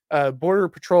 The Border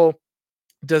Patrol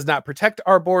does not protect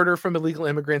our border from illegal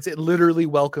immigrants. It literally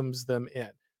welcomes them in.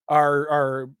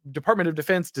 Our Department of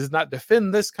Defense does not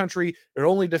defend this country. It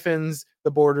only defends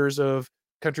the borders of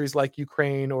countries like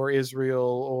Ukraine or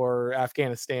Israel or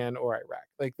Afghanistan or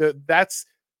Iraq. That's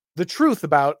the truth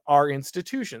about our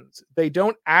institutions. They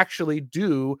don't actually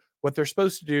do what they're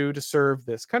supposed to do to serve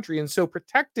this country. And so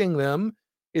protecting them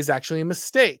is actually a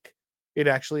mistake. It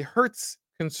actually hurts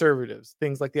conservatives.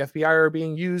 Things like the FBI are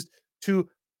being used to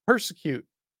persecute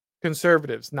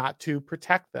conservatives, not to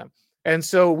protect them. And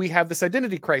so we have this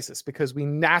identity crisis because we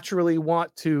naturally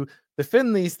want to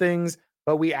defend these things,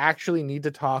 but we actually need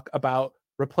to talk about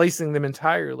replacing them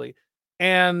entirely.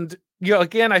 And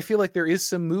again, I feel like there is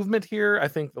some movement here. I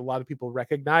think a lot of people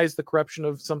recognize the corruption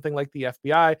of something like the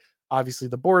FBI, obviously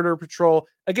the Border Patrol.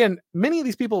 Again, many of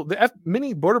these people,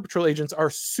 many Border Patrol agents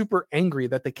are super angry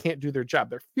that they can't do their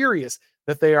job. They're furious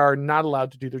that they are not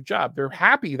allowed to do their job. They're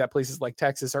happy that places like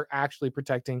Texas are actually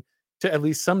protecting, to at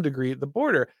least some degree, the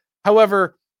border.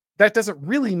 However, that doesn't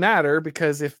really matter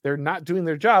because if they're not doing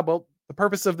their job, well, the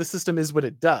purpose of the system is what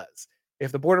it does.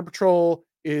 If the Border Patrol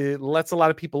lets a lot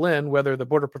of people in, whether the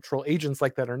Border Patrol agents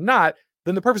like that or not,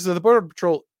 then the purpose of the Border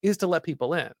Patrol is to let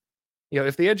people in.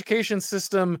 If the education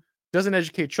system doesn't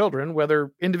educate children,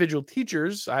 whether individual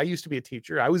teachers, I used to be a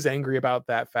teacher, I was angry about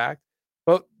that fact,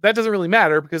 but that doesn't really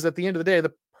matter because at the end of the day,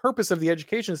 the purpose of the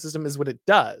education system is what it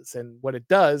does. And what it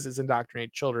does is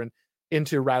indoctrinate children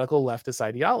into radical leftist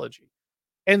ideology.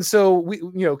 And so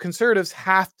conservatives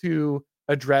have to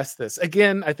address this.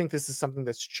 Again, I think this is something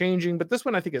that's changing, but this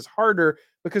one I think is harder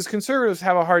because conservatives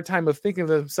have a hard time of thinking of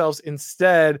themselves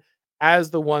instead as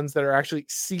the ones that are actually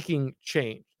seeking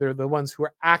change. They're the ones who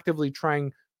are actively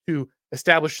trying to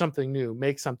establish something new,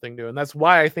 make something new. And that's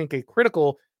why I think a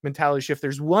critical mentality shift,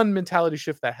 there's one mentality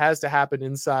shift that has to happen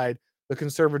inside the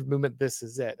conservative movement. This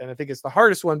is it. And I think it's the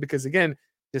hardest one because, again,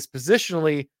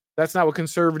 dispositionally, that's not what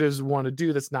conservatives want to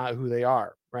do. That's not who they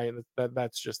are, right?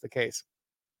 That's just the case.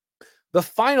 The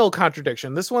final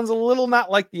contradiction, this one's a little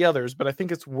not like the others, but I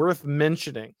think it's worth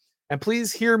mentioning. And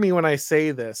please hear me when I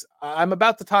say this. I'm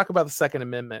about to talk about the Second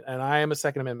Amendment, and I am a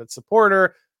Second Amendment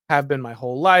supporter, have been my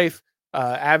whole life,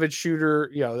 avid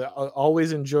shooter,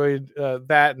 always enjoyed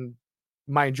that. And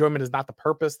my enjoyment is not the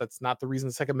purpose. That's not the reason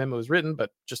the Second Amendment was written,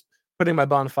 but just putting my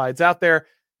bona fides out there.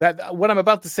 That what I'm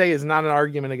about to say is not an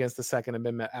argument against the Second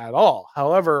Amendment at all.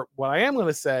 However, what I am going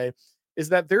to say is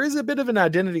that there is a bit of an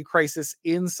identity crisis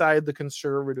inside the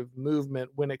conservative movement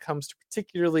when it comes to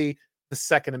particularly the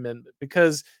Second Amendment.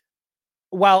 Because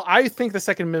while I think the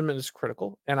Second Amendment is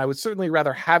critical, and I would certainly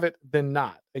rather have it than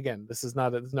not, again, this is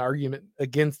not an argument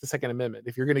against the Second Amendment.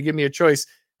 If you're going to give me a choice,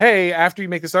 hey, after you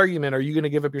make this argument, are you going to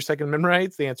give up your Second Amendment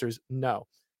rights? The answer is no.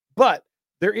 But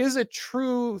there is a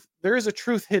truth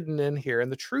hidden in here.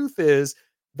 And the truth is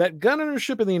that gun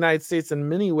ownership in the United States in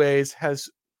many ways has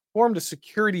formed a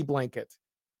security blanket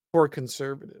for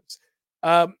conservatives.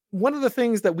 One of the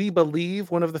things that we believe,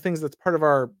 one of the things that's part of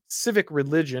our civic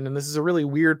religion, and this is a really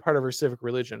weird part of our civic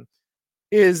religion,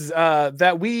 is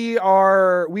that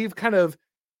we've kind of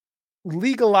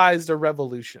legalized a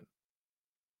revolution.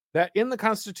 That in the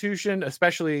Constitution,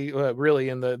 especially really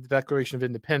in the Declaration of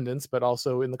Independence, but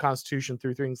also in the Constitution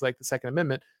through things like the Second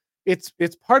Amendment, it's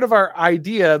part of our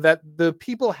idea that the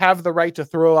people have the right to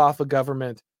throw off a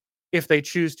government if they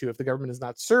choose to. If the government is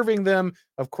not serving them,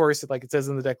 of course, like it says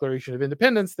in the Declaration of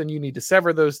Independence, then you need to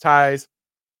sever those ties,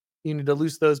 you need to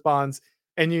loose those bonds,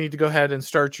 and you need to go ahead and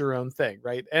start your own thing,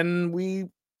 right? And we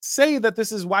say that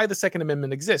this is why the Second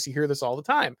Amendment exists. You hear this all the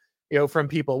time, from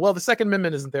people. Well, the Second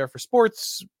Amendment isn't there for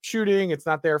sports shooting. It's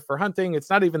not there for hunting. It's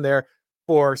not even there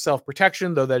for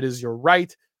self-protection, though that is your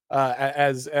right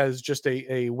as just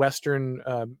a Western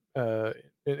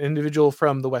individual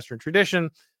from the Western tradition.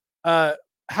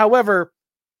 However,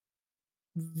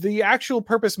 the actual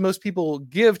purpose most people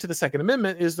give to the Second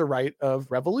Amendment is the right of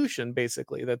revolution,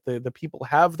 basically, that the people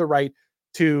have the right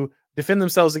to defend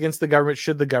themselves against the government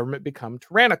should the government become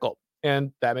tyrannical.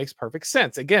 And that makes perfect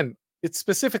sense. Again, it's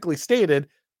specifically stated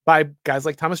by guys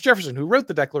like Thomas Jefferson, who wrote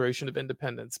the Declaration of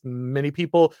Independence. Many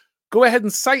people go ahead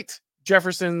and cite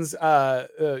Jefferson's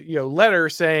letter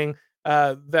saying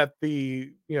that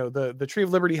the tree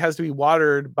of liberty has to be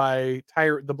watered by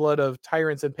the blood of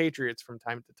tyrants and patriots from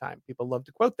time to time. People love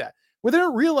to quote that. What they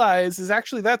don't realize is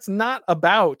actually that's not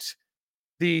about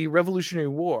the Revolutionary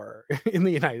War in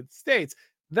the United States.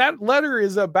 That letter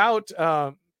is about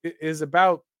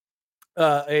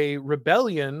a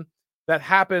rebellion that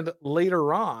happened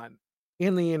later on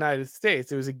in the United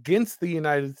States. It was against the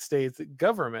United States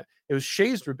government. It was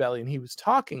Shays' Rebellion he was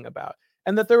talking about.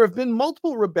 And that there have been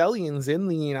multiple rebellions in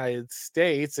the United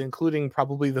States, including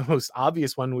probably the most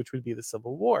obvious one, which would be the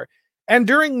Civil War. And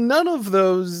during none of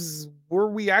those were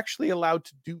we actually allowed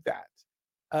to do that.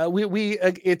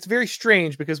 It's very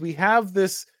strange because we have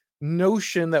this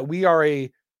notion that we are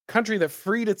a country that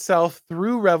freed itself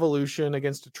through revolution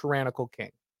against a tyrannical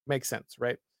king. Makes sense,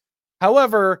 right?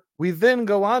 However, we then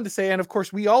go on to say, and of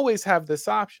course, we always have this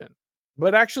option.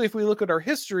 But actually, if we look at our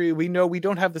history, we know we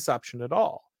don't have this option at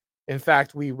all. In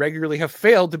fact, we regularly have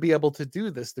failed to be able to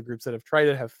do this. The groups that have tried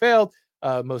it have failed,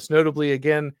 most notably,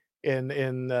 again, in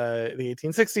the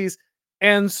 1860s.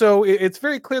 And so it's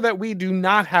very clear that we do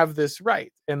not have this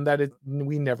right, and that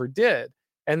we never did.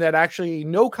 And that actually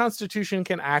no constitution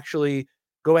can actually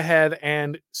go ahead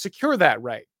and secure that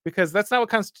right, because that's not what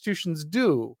constitutions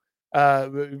do, uh,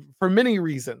 for many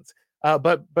reasons.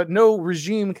 But no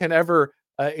regime can ever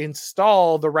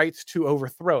install the right to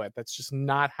overthrow it. That's just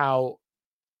not how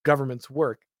governments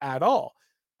work at all.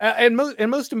 And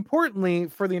most importantly,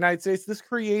 for the United States, this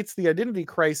creates the identity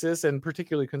crisis, and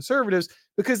particularly conservatives,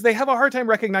 because they have a hard time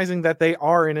recognizing that they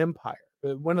are an empire.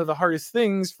 One of the hardest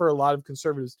things for a lot of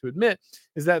conservatives to admit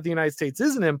is that the United States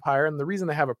is an empire, and the reason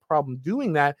they have a problem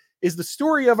doing that is the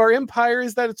story of our empire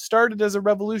is that it started as a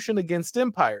revolution against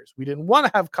empires. We didn't want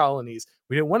to have colonies.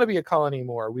 We didn't want to be a colony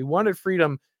anymore. We wanted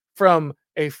freedom from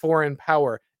a foreign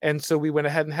power. And so we went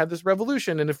ahead and had this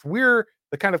revolution. And if we're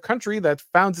the kind of country that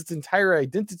founds its entire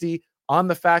identity on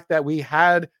the fact that we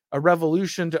had a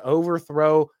revolution to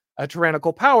overthrow a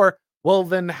tyrannical power, well,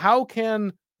 then how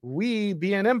can we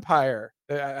be an empire?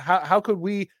 How could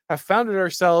we have founded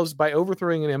ourselves by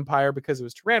overthrowing an empire because it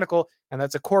was tyrannical? And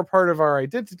that's a core part of our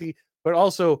identity. But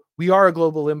also, we are a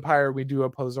global empire. We do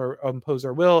impose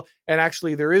our will. And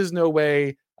actually, there is no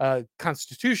way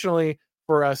constitutionally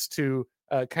for us to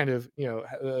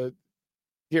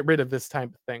get rid of this type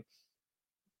of thing.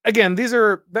 Again,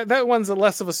 that one's a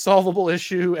less of a solvable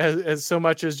issue as so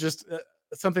much as just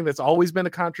something that's always been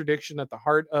a contradiction at the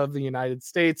heart of the United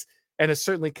States, and is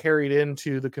certainly carried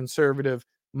into the conservative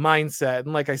mindset.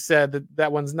 And like I said,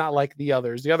 that one's not like the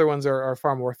others. The other ones are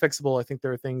far more fixable. I think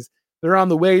there are things that are on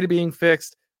the way to being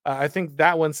fixed. I think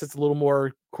that one sits a little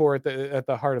more core at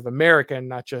the heart of America, and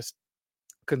not just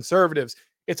conservatives.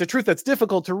 It's a truth that's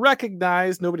difficult to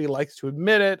recognize. Nobody likes to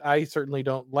admit it. I certainly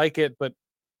don't like it, but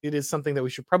it is something that we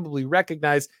should probably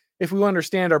recognize if we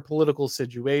understand our political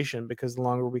situation, because the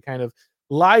longer we kind of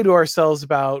lie to ourselves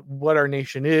about what our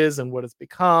nation is and what it's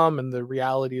become and the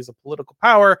realities of political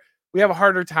power, we have a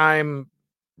harder time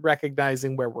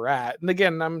recognizing where we're at. And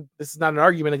again, this is not an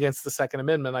argument against the Second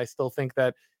Amendment. I still think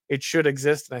that it should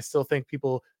exist, and I still think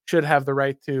people should have the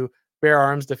right to bear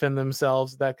arms, defend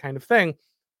themselves, that kind of thing.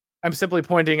 I'm simply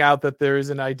pointing out that there is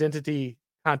an identity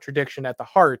contradiction at the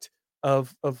heart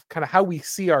of kind of how we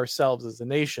see ourselves as a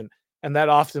nation, and that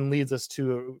often leads us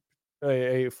to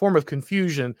a form of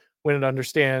confusion when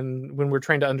we're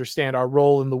trying to understand our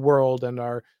role in the world and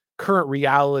our current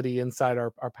reality inside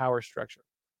our power structure.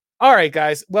 All right,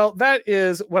 guys. Well, that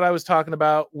is what I was talking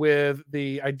about with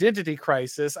the identity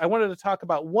crisis. I wanted to talk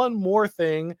about one more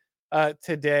thing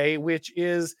today, which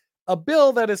is a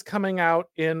bill that is coming out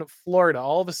in Florida.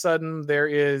 All of a sudden, there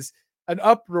is an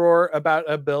uproar about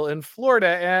a bill in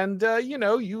Florida. And,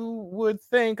 you would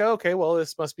think, okay, well,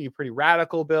 this must be a pretty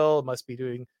radical bill. It must be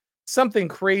doing something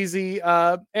crazy.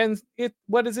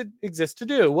 What does it exist to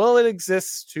do? Well, it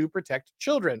exists to protect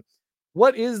children.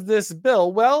 What is this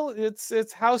bill? Well,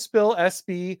 it's House Bill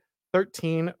SB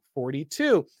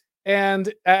 1342.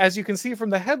 And as you can see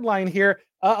from the headline here,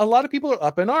 a lot of people are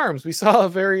up in arms. We saw a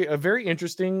very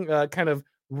interesting kind of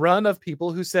run of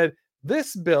people who said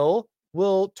this bill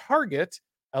will target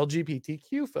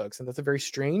LGBTQ folks. And that's a very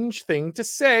strange thing to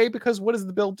say, because what does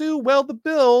the bill do? Well, the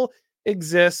bill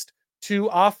exists to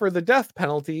offer the death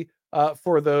penalty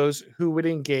for those who would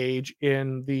engage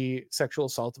in the sexual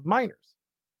assault of minors.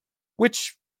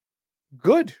 Which,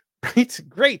 good, right?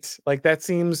 Great. Like that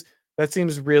seems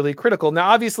really critical. Now,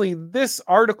 obviously, this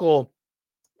article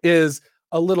is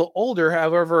a little older.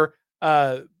 However,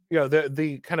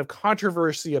 the kind of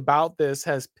controversy about this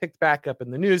has picked back up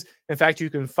in the news. In fact, you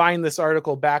can find this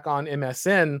article back on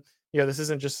MSN. This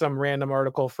isn't just some random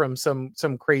article from some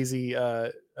crazy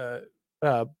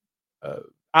outlet.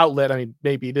 I mean,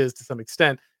 maybe it is to some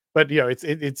extent, but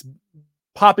it's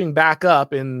popping back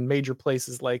up in major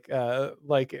places like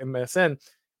MSN.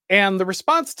 And the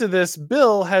response to this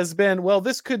bill has been, well,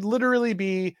 this could literally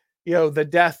be,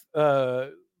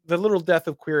 the literal death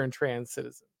of queer and trans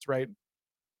citizens, right?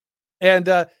 And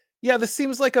this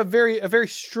seems like a very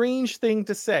strange thing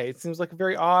to say. It seems like a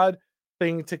very odd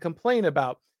thing to complain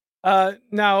about.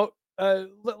 Now,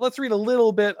 let's read a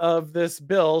little bit of this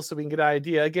bill so we can get an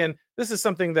idea. Again, this is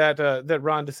something that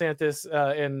Ron DeSantis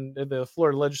and the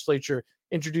Florida legislature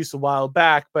introduced a while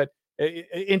back, but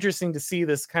interesting to see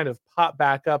this kind of pop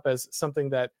back up as something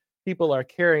that people are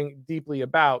caring deeply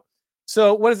about.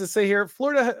 So what does it say here?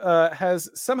 Florida has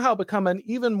somehow become an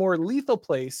even more lethal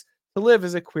place to live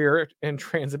as a queer and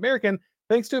trans American,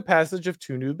 thanks to a passage of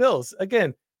two new bills.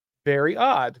 Again, very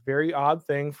odd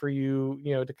thing for you,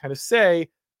 to kind of say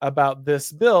about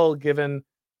this bill, given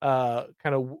kind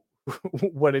of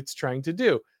what it's trying to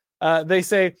do. They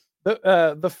say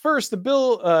The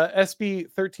bill, SB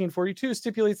 1342,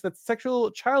 stipulates that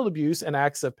sexual child abuse and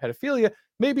acts of pedophilia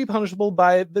may be punishable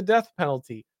by the death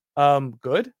penalty.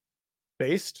 Good,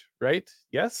 based, right?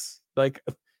 Yes, like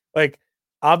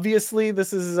obviously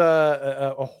this is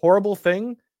a horrible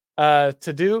thing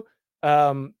to do.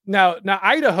 Now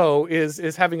Idaho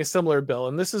is having a similar bill,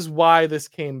 and this is why this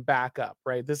came back up,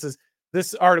 right?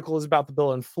 This article is about the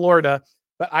bill in Florida,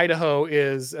 but Idaho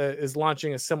is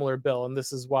launching a similar bill, and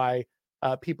this is why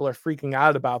people are freaking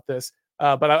out about this.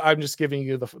 I'm just giving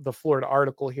you the Florida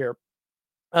article here.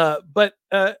 Uh, but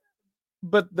uh,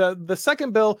 but the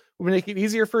second bill would make it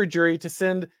easier for a jury to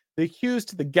send the accused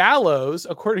to the gallows,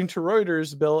 according to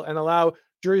Reuters bill, and allow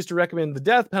juries to recommend the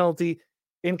death penalty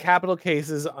in capital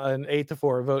cases on an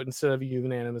 8-4 vote instead of a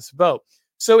unanimous vote.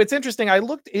 So it's interesting. I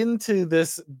looked into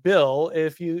this bill.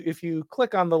 If you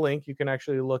click on the link, you can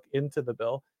actually look into the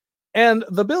bill. And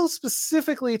the bill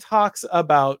specifically talks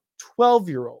about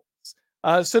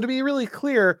 12-year-olds. So to be really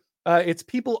clear, it's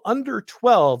people under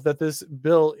 12 that this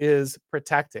bill is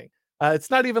protecting. It's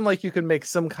not even like you can make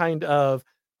some kind of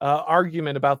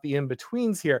argument about the in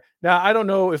betweens here. Now, I don't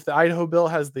know if the Idaho bill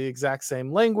has the exact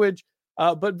same language,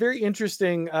 but very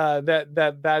interesting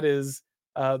that is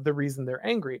the reason they're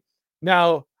angry.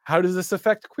 Now, how does this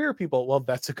affect queer people? Well,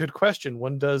 that's a good question.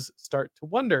 One does start to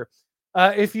wonder.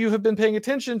 If you have been paying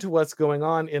attention to what's going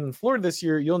on in Florida this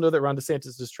year, you'll know that Ron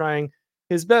DeSantis is trying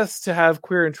his best to have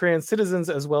queer and trans citizens,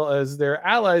 as well as their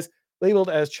allies, labeled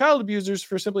as child abusers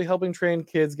for simply helping trans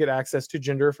kids get access to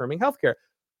gender affirming healthcare.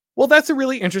 Well, that's a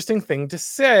really interesting thing to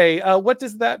say. What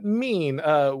does that mean,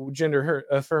 gender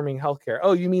affirming healthcare?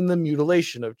 Oh, you mean the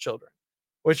mutilation of children.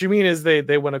 What you mean is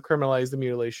they want to criminalize the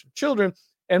mutilation of children.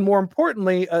 And more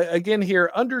importantly, again, here,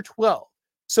 under 12.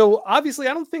 So obviously,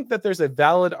 I don't think that there's a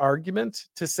valid argument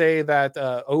to say that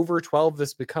over 12,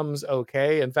 this becomes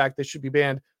okay. In fact, this should be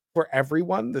banned for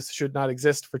everyone. This should not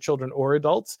exist for children or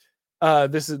adults.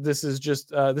 This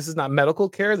is not medical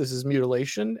care. This is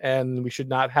mutilation, and we should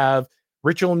not have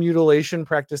ritual mutilation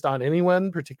practiced on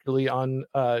anyone, particularly on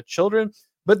children.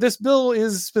 But this bill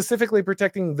is specifically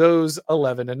protecting those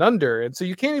 11 and under, and so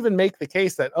you can't even make the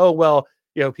case that, oh well,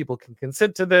 people can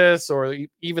consent to this, or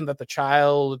even that the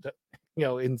child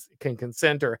can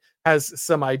consent or has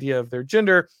some idea of their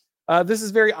gender. This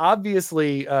is very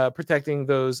obviously protecting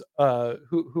those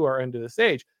who are under this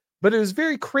age. But it was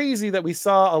very crazy that we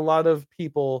saw a lot of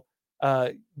people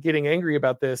getting angry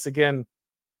about this. Again,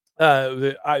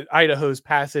 Idaho's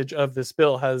passage of this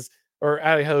bill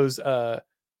Idaho's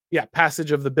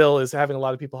passage of the bill is having a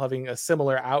lot of people having a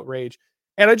similar outrage.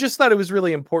 And I just thought it was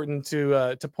really important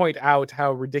to point out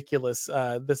how ridiculous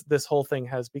this whole thing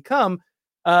has become,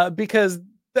 because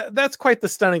that's quite the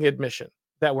stunning admission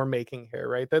that we're making here,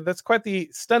 right? That's quite the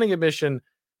stunning admission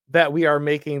that we are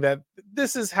making, that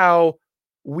this is how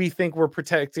we think we're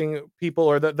protecting people,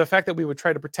 or the fact that we would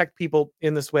try to protect people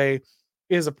in this way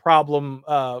is a problem,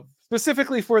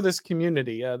 specifically for this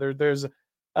community. There's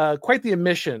quite the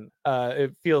omission,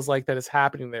 it feels like, that is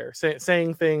happening there,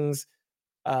 saying things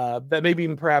that maybe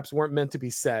even perhaps weren't meant to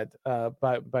be said,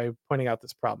 by pointing out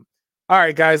this problem. All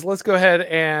right, guys, let's go ahead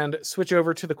and switch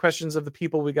over to the questions of the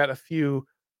people. We got a few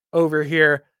over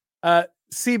here.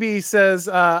 CB says,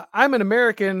 I'm an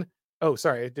American. Oh,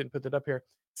 sorry, I didn't put that up here.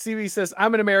 CB says,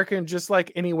 I'm an American just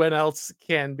like anyone else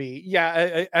can be.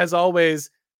 Yeah, as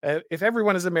always, if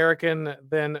everyone is American,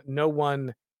 then no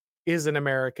one is an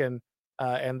American.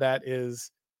 And that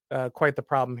is quite the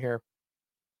problem here.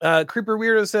 Creeper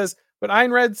Weirdo says, but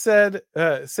Ayn Rand said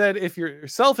if you're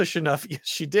selfish enough, yes,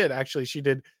 she did. Actually, she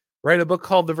did write a book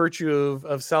called The Virtue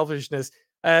of Selfishness.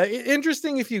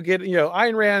 Interesting. If you get,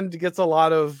 Ayn Rand gets a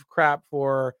lot of crap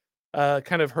for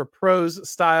kind of her prose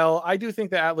style. I do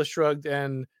think that Atlas Shrugged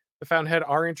and The Fountainhead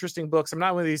are interesting books. I'm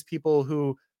not one of these people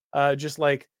who just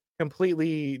like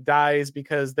completely dies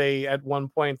because they at one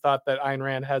point thought that Ayn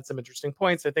Rand had some interesting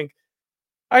points. I think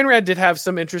Ayn Rand did have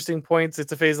some interesting points.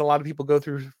 It's a phase a lot of people go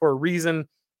through for a reason.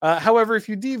 However, if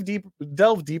you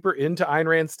delve deeper into Ayn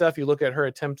Rand stuff, you look at her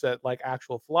attempts at like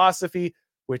actual philosophy,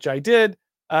 which I did.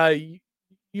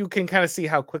 You can kind of see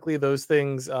how quickly those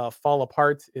things fall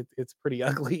apart. It's pretty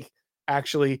ugly,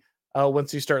 actually,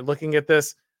 once you start looking at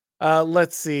this.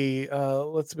 Let's see.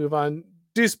 Let's move on.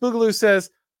 Deuce Boogaloo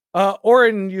says,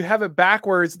 Oren, you have it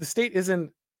backwards. The state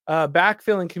isn't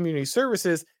backfilling community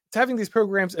services. It's having these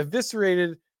programs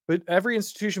eviscerated, but every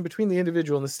institution between the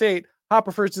individual and the state. Hop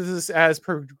refers to this as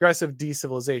progressive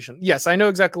decivilization. Yes, I know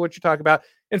exactly what you're talking about.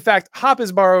 In fact, Hop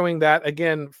is borrowing that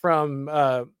again from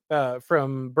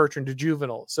Bertrand de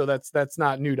Juvenal. So that's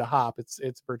not new to Hop.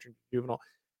 It's Bertrand de Juvenal.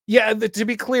 Yeah, to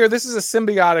be clear, this is a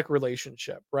symbiotic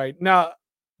relationship, right? Now,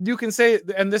 you can say,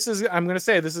 and this is, I'm going to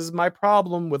say, this is my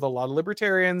problem with a lot of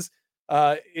libertarians,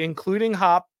 including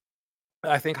Hop.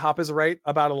 I think Hop is right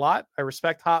about a lot. I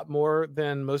respect Hop more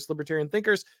than most libertarian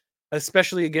thinkers,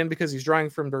 especially again because he's drawing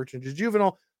from Bertrand de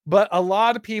Juvenal. But a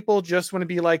lot of people just want to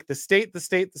be like the state, the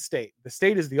state, the state. The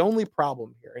state is the only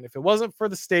problem here, and if it wasn't for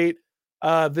the state,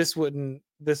 this wouldn't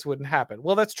happen.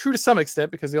 Well, that's true to some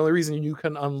extent because the only reason you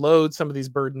can unload some of these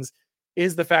burdens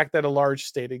is the fact that a large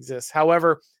state exists.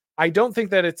 However, I don't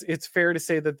think that it's fair to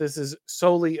say that this is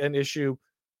solely an issue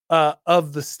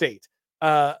of the state.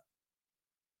 Uh,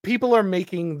 People are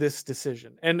making this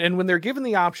decision, and when they're given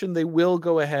the option, they will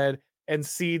go ahead and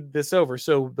cede this over.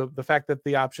 So the fact that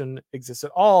the option exists at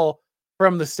all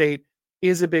from the state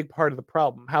is a big part of the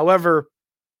problem. However,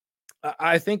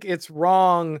 I think it's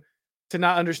wrong to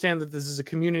not understand that this is a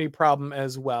community problem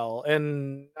as well.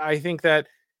 And I think that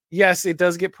yes, it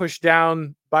does get pushed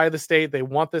down by the state. They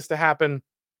want this to happen.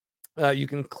 You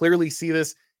can clearly see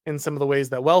this in some of the ways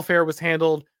that welfare was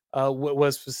handled.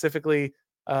 Was specifically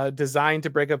designed to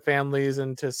break up families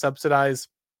and to subsidize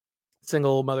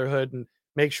single motherhood and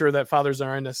make sure that fathers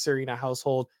are unnecessary in a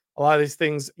household. A lot of these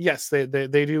things, yes, they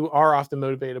do are often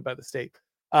motivated by the state.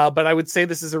 But I would say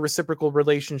this is a reciprocal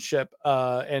relationship,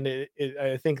 and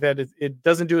I think that it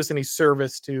doesn't do us any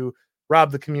service to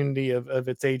rob the community of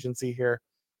its agency here.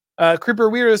 Creeper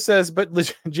Weirdo says, but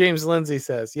James Lindsay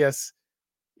says, yes,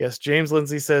 James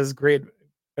Lindsay says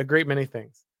a great many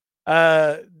things.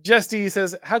 Justy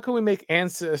says, how can we make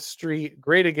ancestry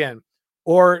great again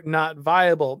or not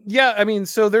viable? Yeah, I mean,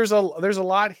 so there's a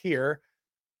lot here.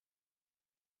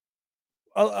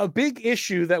 A big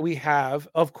issue that we have,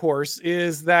 of course,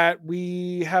 is that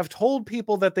we have told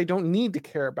people that they don't need to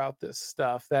care about this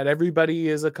stuff, that everybody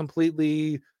is a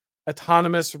completely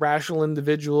autonomous, rational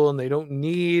individual, and they don't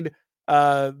need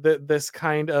this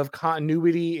kind of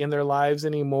continuity in their lives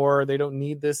anymore. They don't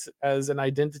need this as an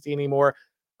identity anymore.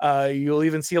 You'll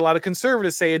even see a lot of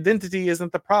conservatives say identity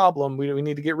isn't the problem. We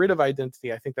need to get rid of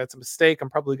identity. I think that's a mistake. I'm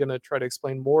probably going to try to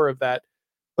explain more of that.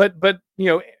 But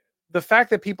the fact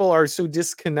that people are so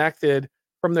disconnected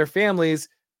from their families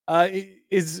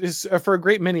is for a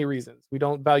great many reasons. We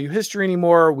don't value history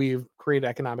anymore. We've created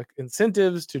economic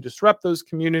incentives to disrupt those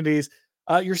communities.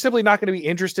 You're simply not going to be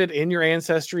interested in your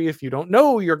ancestry if you don't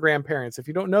know your grandparents, if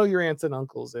you don't know your aunts and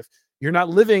uncles, if you're not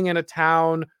living in a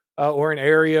town or an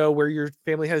area where your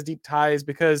family has deep ties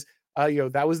because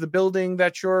that was the building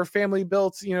that your family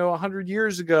built 100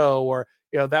 years ago, or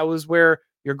that was where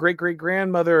your great great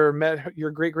grandmother met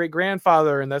your great great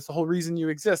grandfather, and that's the whole reason you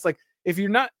exist. Like, if you're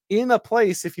not in a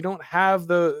place, if you don't have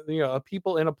the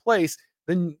people in a place,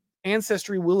 then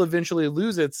ancestry will eventually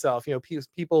lose itself.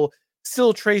 People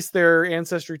still trace their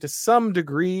ancestry to some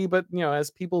degree, but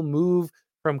as people move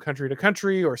from country to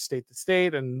country or state to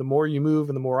state, and the more you move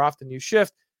and the more often you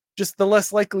shift, just the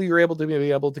less likely you're able to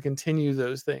be able to continue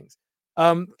those things.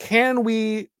 Can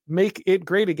we make it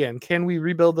great again? Can we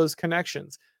rebuild those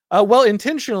connections? Well,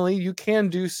 intentionally, you can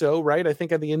do so, right? I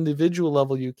think at the individual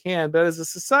level, you can. But as a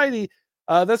society,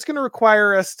 that's going to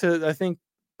require us to, I think,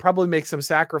 probably make some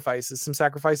sacrifices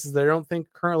that I don't think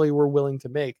currently we're willing to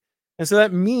make. And so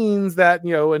that means that,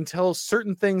 until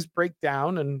certain things break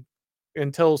down and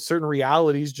until certain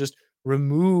realities just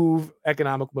remove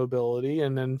economic mobility,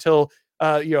 and until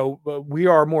we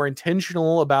are more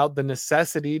intentional about the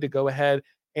necessity to go ahead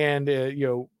and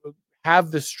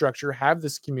have this structure, have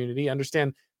this community,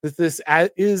 understand that this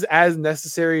is as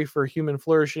necessary for human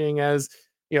flourishing as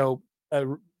a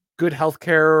good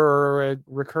healthcare or a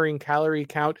recurring calorie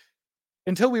count.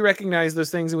 Until we recognize those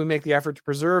things and we make the effort to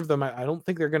preserve them, I don't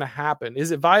think they're going to happen.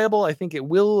 Is it viable? I think it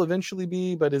will eventually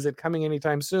be, but is it coming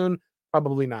anytime soon?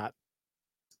 Probably not.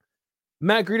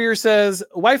 Matt Grudier says,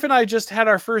 wife and I just had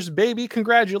our first baby.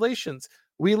 Congratulations.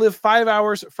 We live 5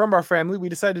 hours from our family. We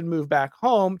decided to move back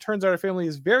home. Turns out our family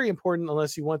is very important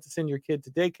unless you want to send your kid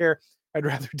to daycare. I'd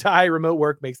rather die. Remote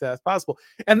work makes that possible.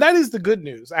 And that is the good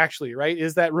news, actually, right?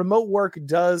 Is that remote work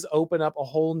does open up a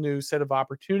whole new set of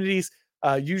opportunities.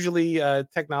 Usually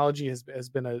technology has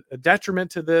been a detriment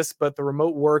to this, but the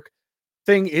remote work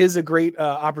thing is a great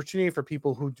opportunity for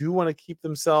people who do want to keep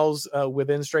themselves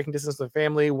within striking distance of their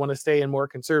family, want to stay in more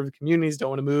conservative communities, don't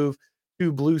want to move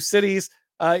to blue cities.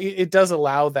 It does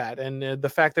allow that. And the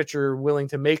fact that you're willing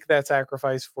to make that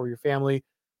sacrifice for your family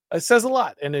says a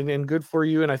lot, and good for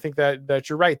you. And I think that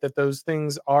you're right, that those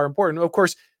things are important. Of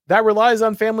course, that relies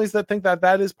on families that think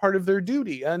that is part of their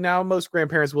duty. Now, most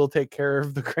grandparents will take care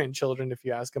of the grandchildren if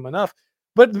you ask them enough.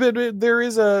 But there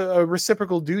is a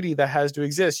reciprocal duty that has to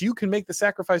exist. You can make the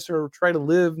sacrifice to try to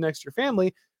live next to your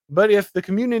family, but if the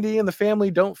community and the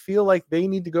family don't feel like they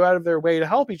need to go out of their way to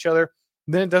help each other,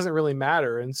 then it doesn't really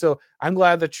matter. And so I'm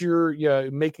glad that you're,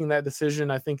 making that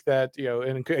decision. I think that,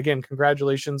 and again,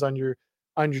 congratulations on your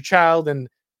child. And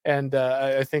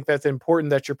I think that's important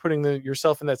that you're putting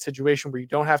yourself in that situation where you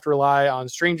don't have to rely on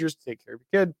strangers to take care of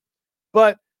your kid.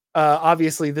 But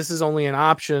obviously, this is only an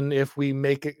option if we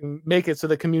make it so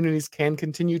that communities can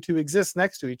continue to exist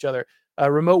next to each other.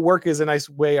 Remote work is a nice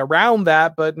way around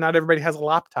that, but not everybody has a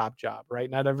laptop job, right?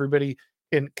 Not everybody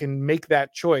can make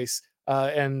that choice,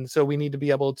 and so we need to be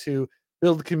able to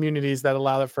build communities that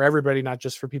allow it for everybody, not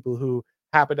just for people who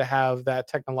happen to have that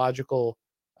technological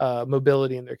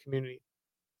mobility in their community.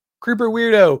 Creeper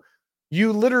weirdo,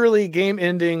 you literally game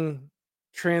ending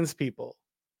trans people.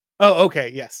 Oh, okay,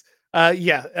 yes.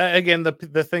 Yeah, again,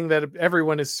 the thing that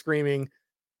everyone is screaming,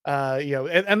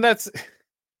 and that's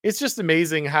it's just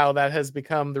amazing how that has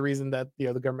become the reason that,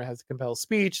 the government has to compel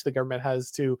speech, the government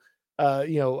has to,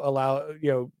 allow,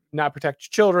 not protect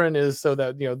children is so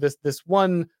that, this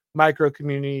one micro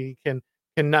community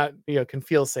cannot, can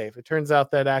feel safe. It turns out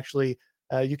that actually,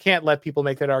 you can't let people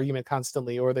make that argument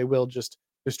constantly, or they will just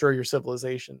destroy your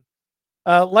civilization.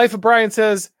 Life of Brian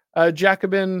says,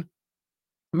 Jacobin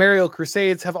Mariel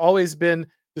crusades have always been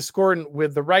discordant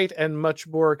with the right and much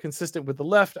more consistent with the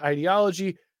left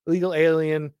ideology. Legal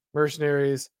alien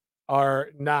mercenaries are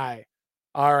nigh.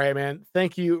 All right, man.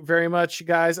 Thank you very much,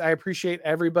 guys. I appreciate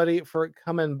everybody for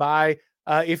coming by.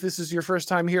 If this is your first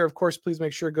time here, of course, please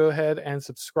make sure to go ahead and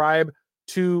subscribe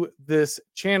to this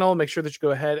channel. Make sure that you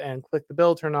go ahead and click the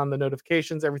bell, turn on the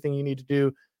notifications, everything you need to do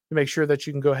to make sure that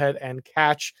you can go ahead and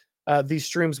catch these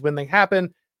streams when they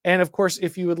happen. And of course,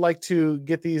 if you would like to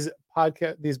get these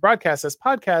broadcasts as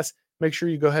podcasts, make sure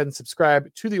you go ahead and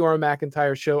subscribe to the Aura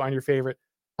McIntyre Show on your favorite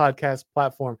podcast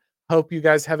platform. Hope you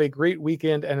guys have a great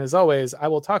weekend. And as always, I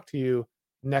will talk to you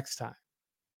next time.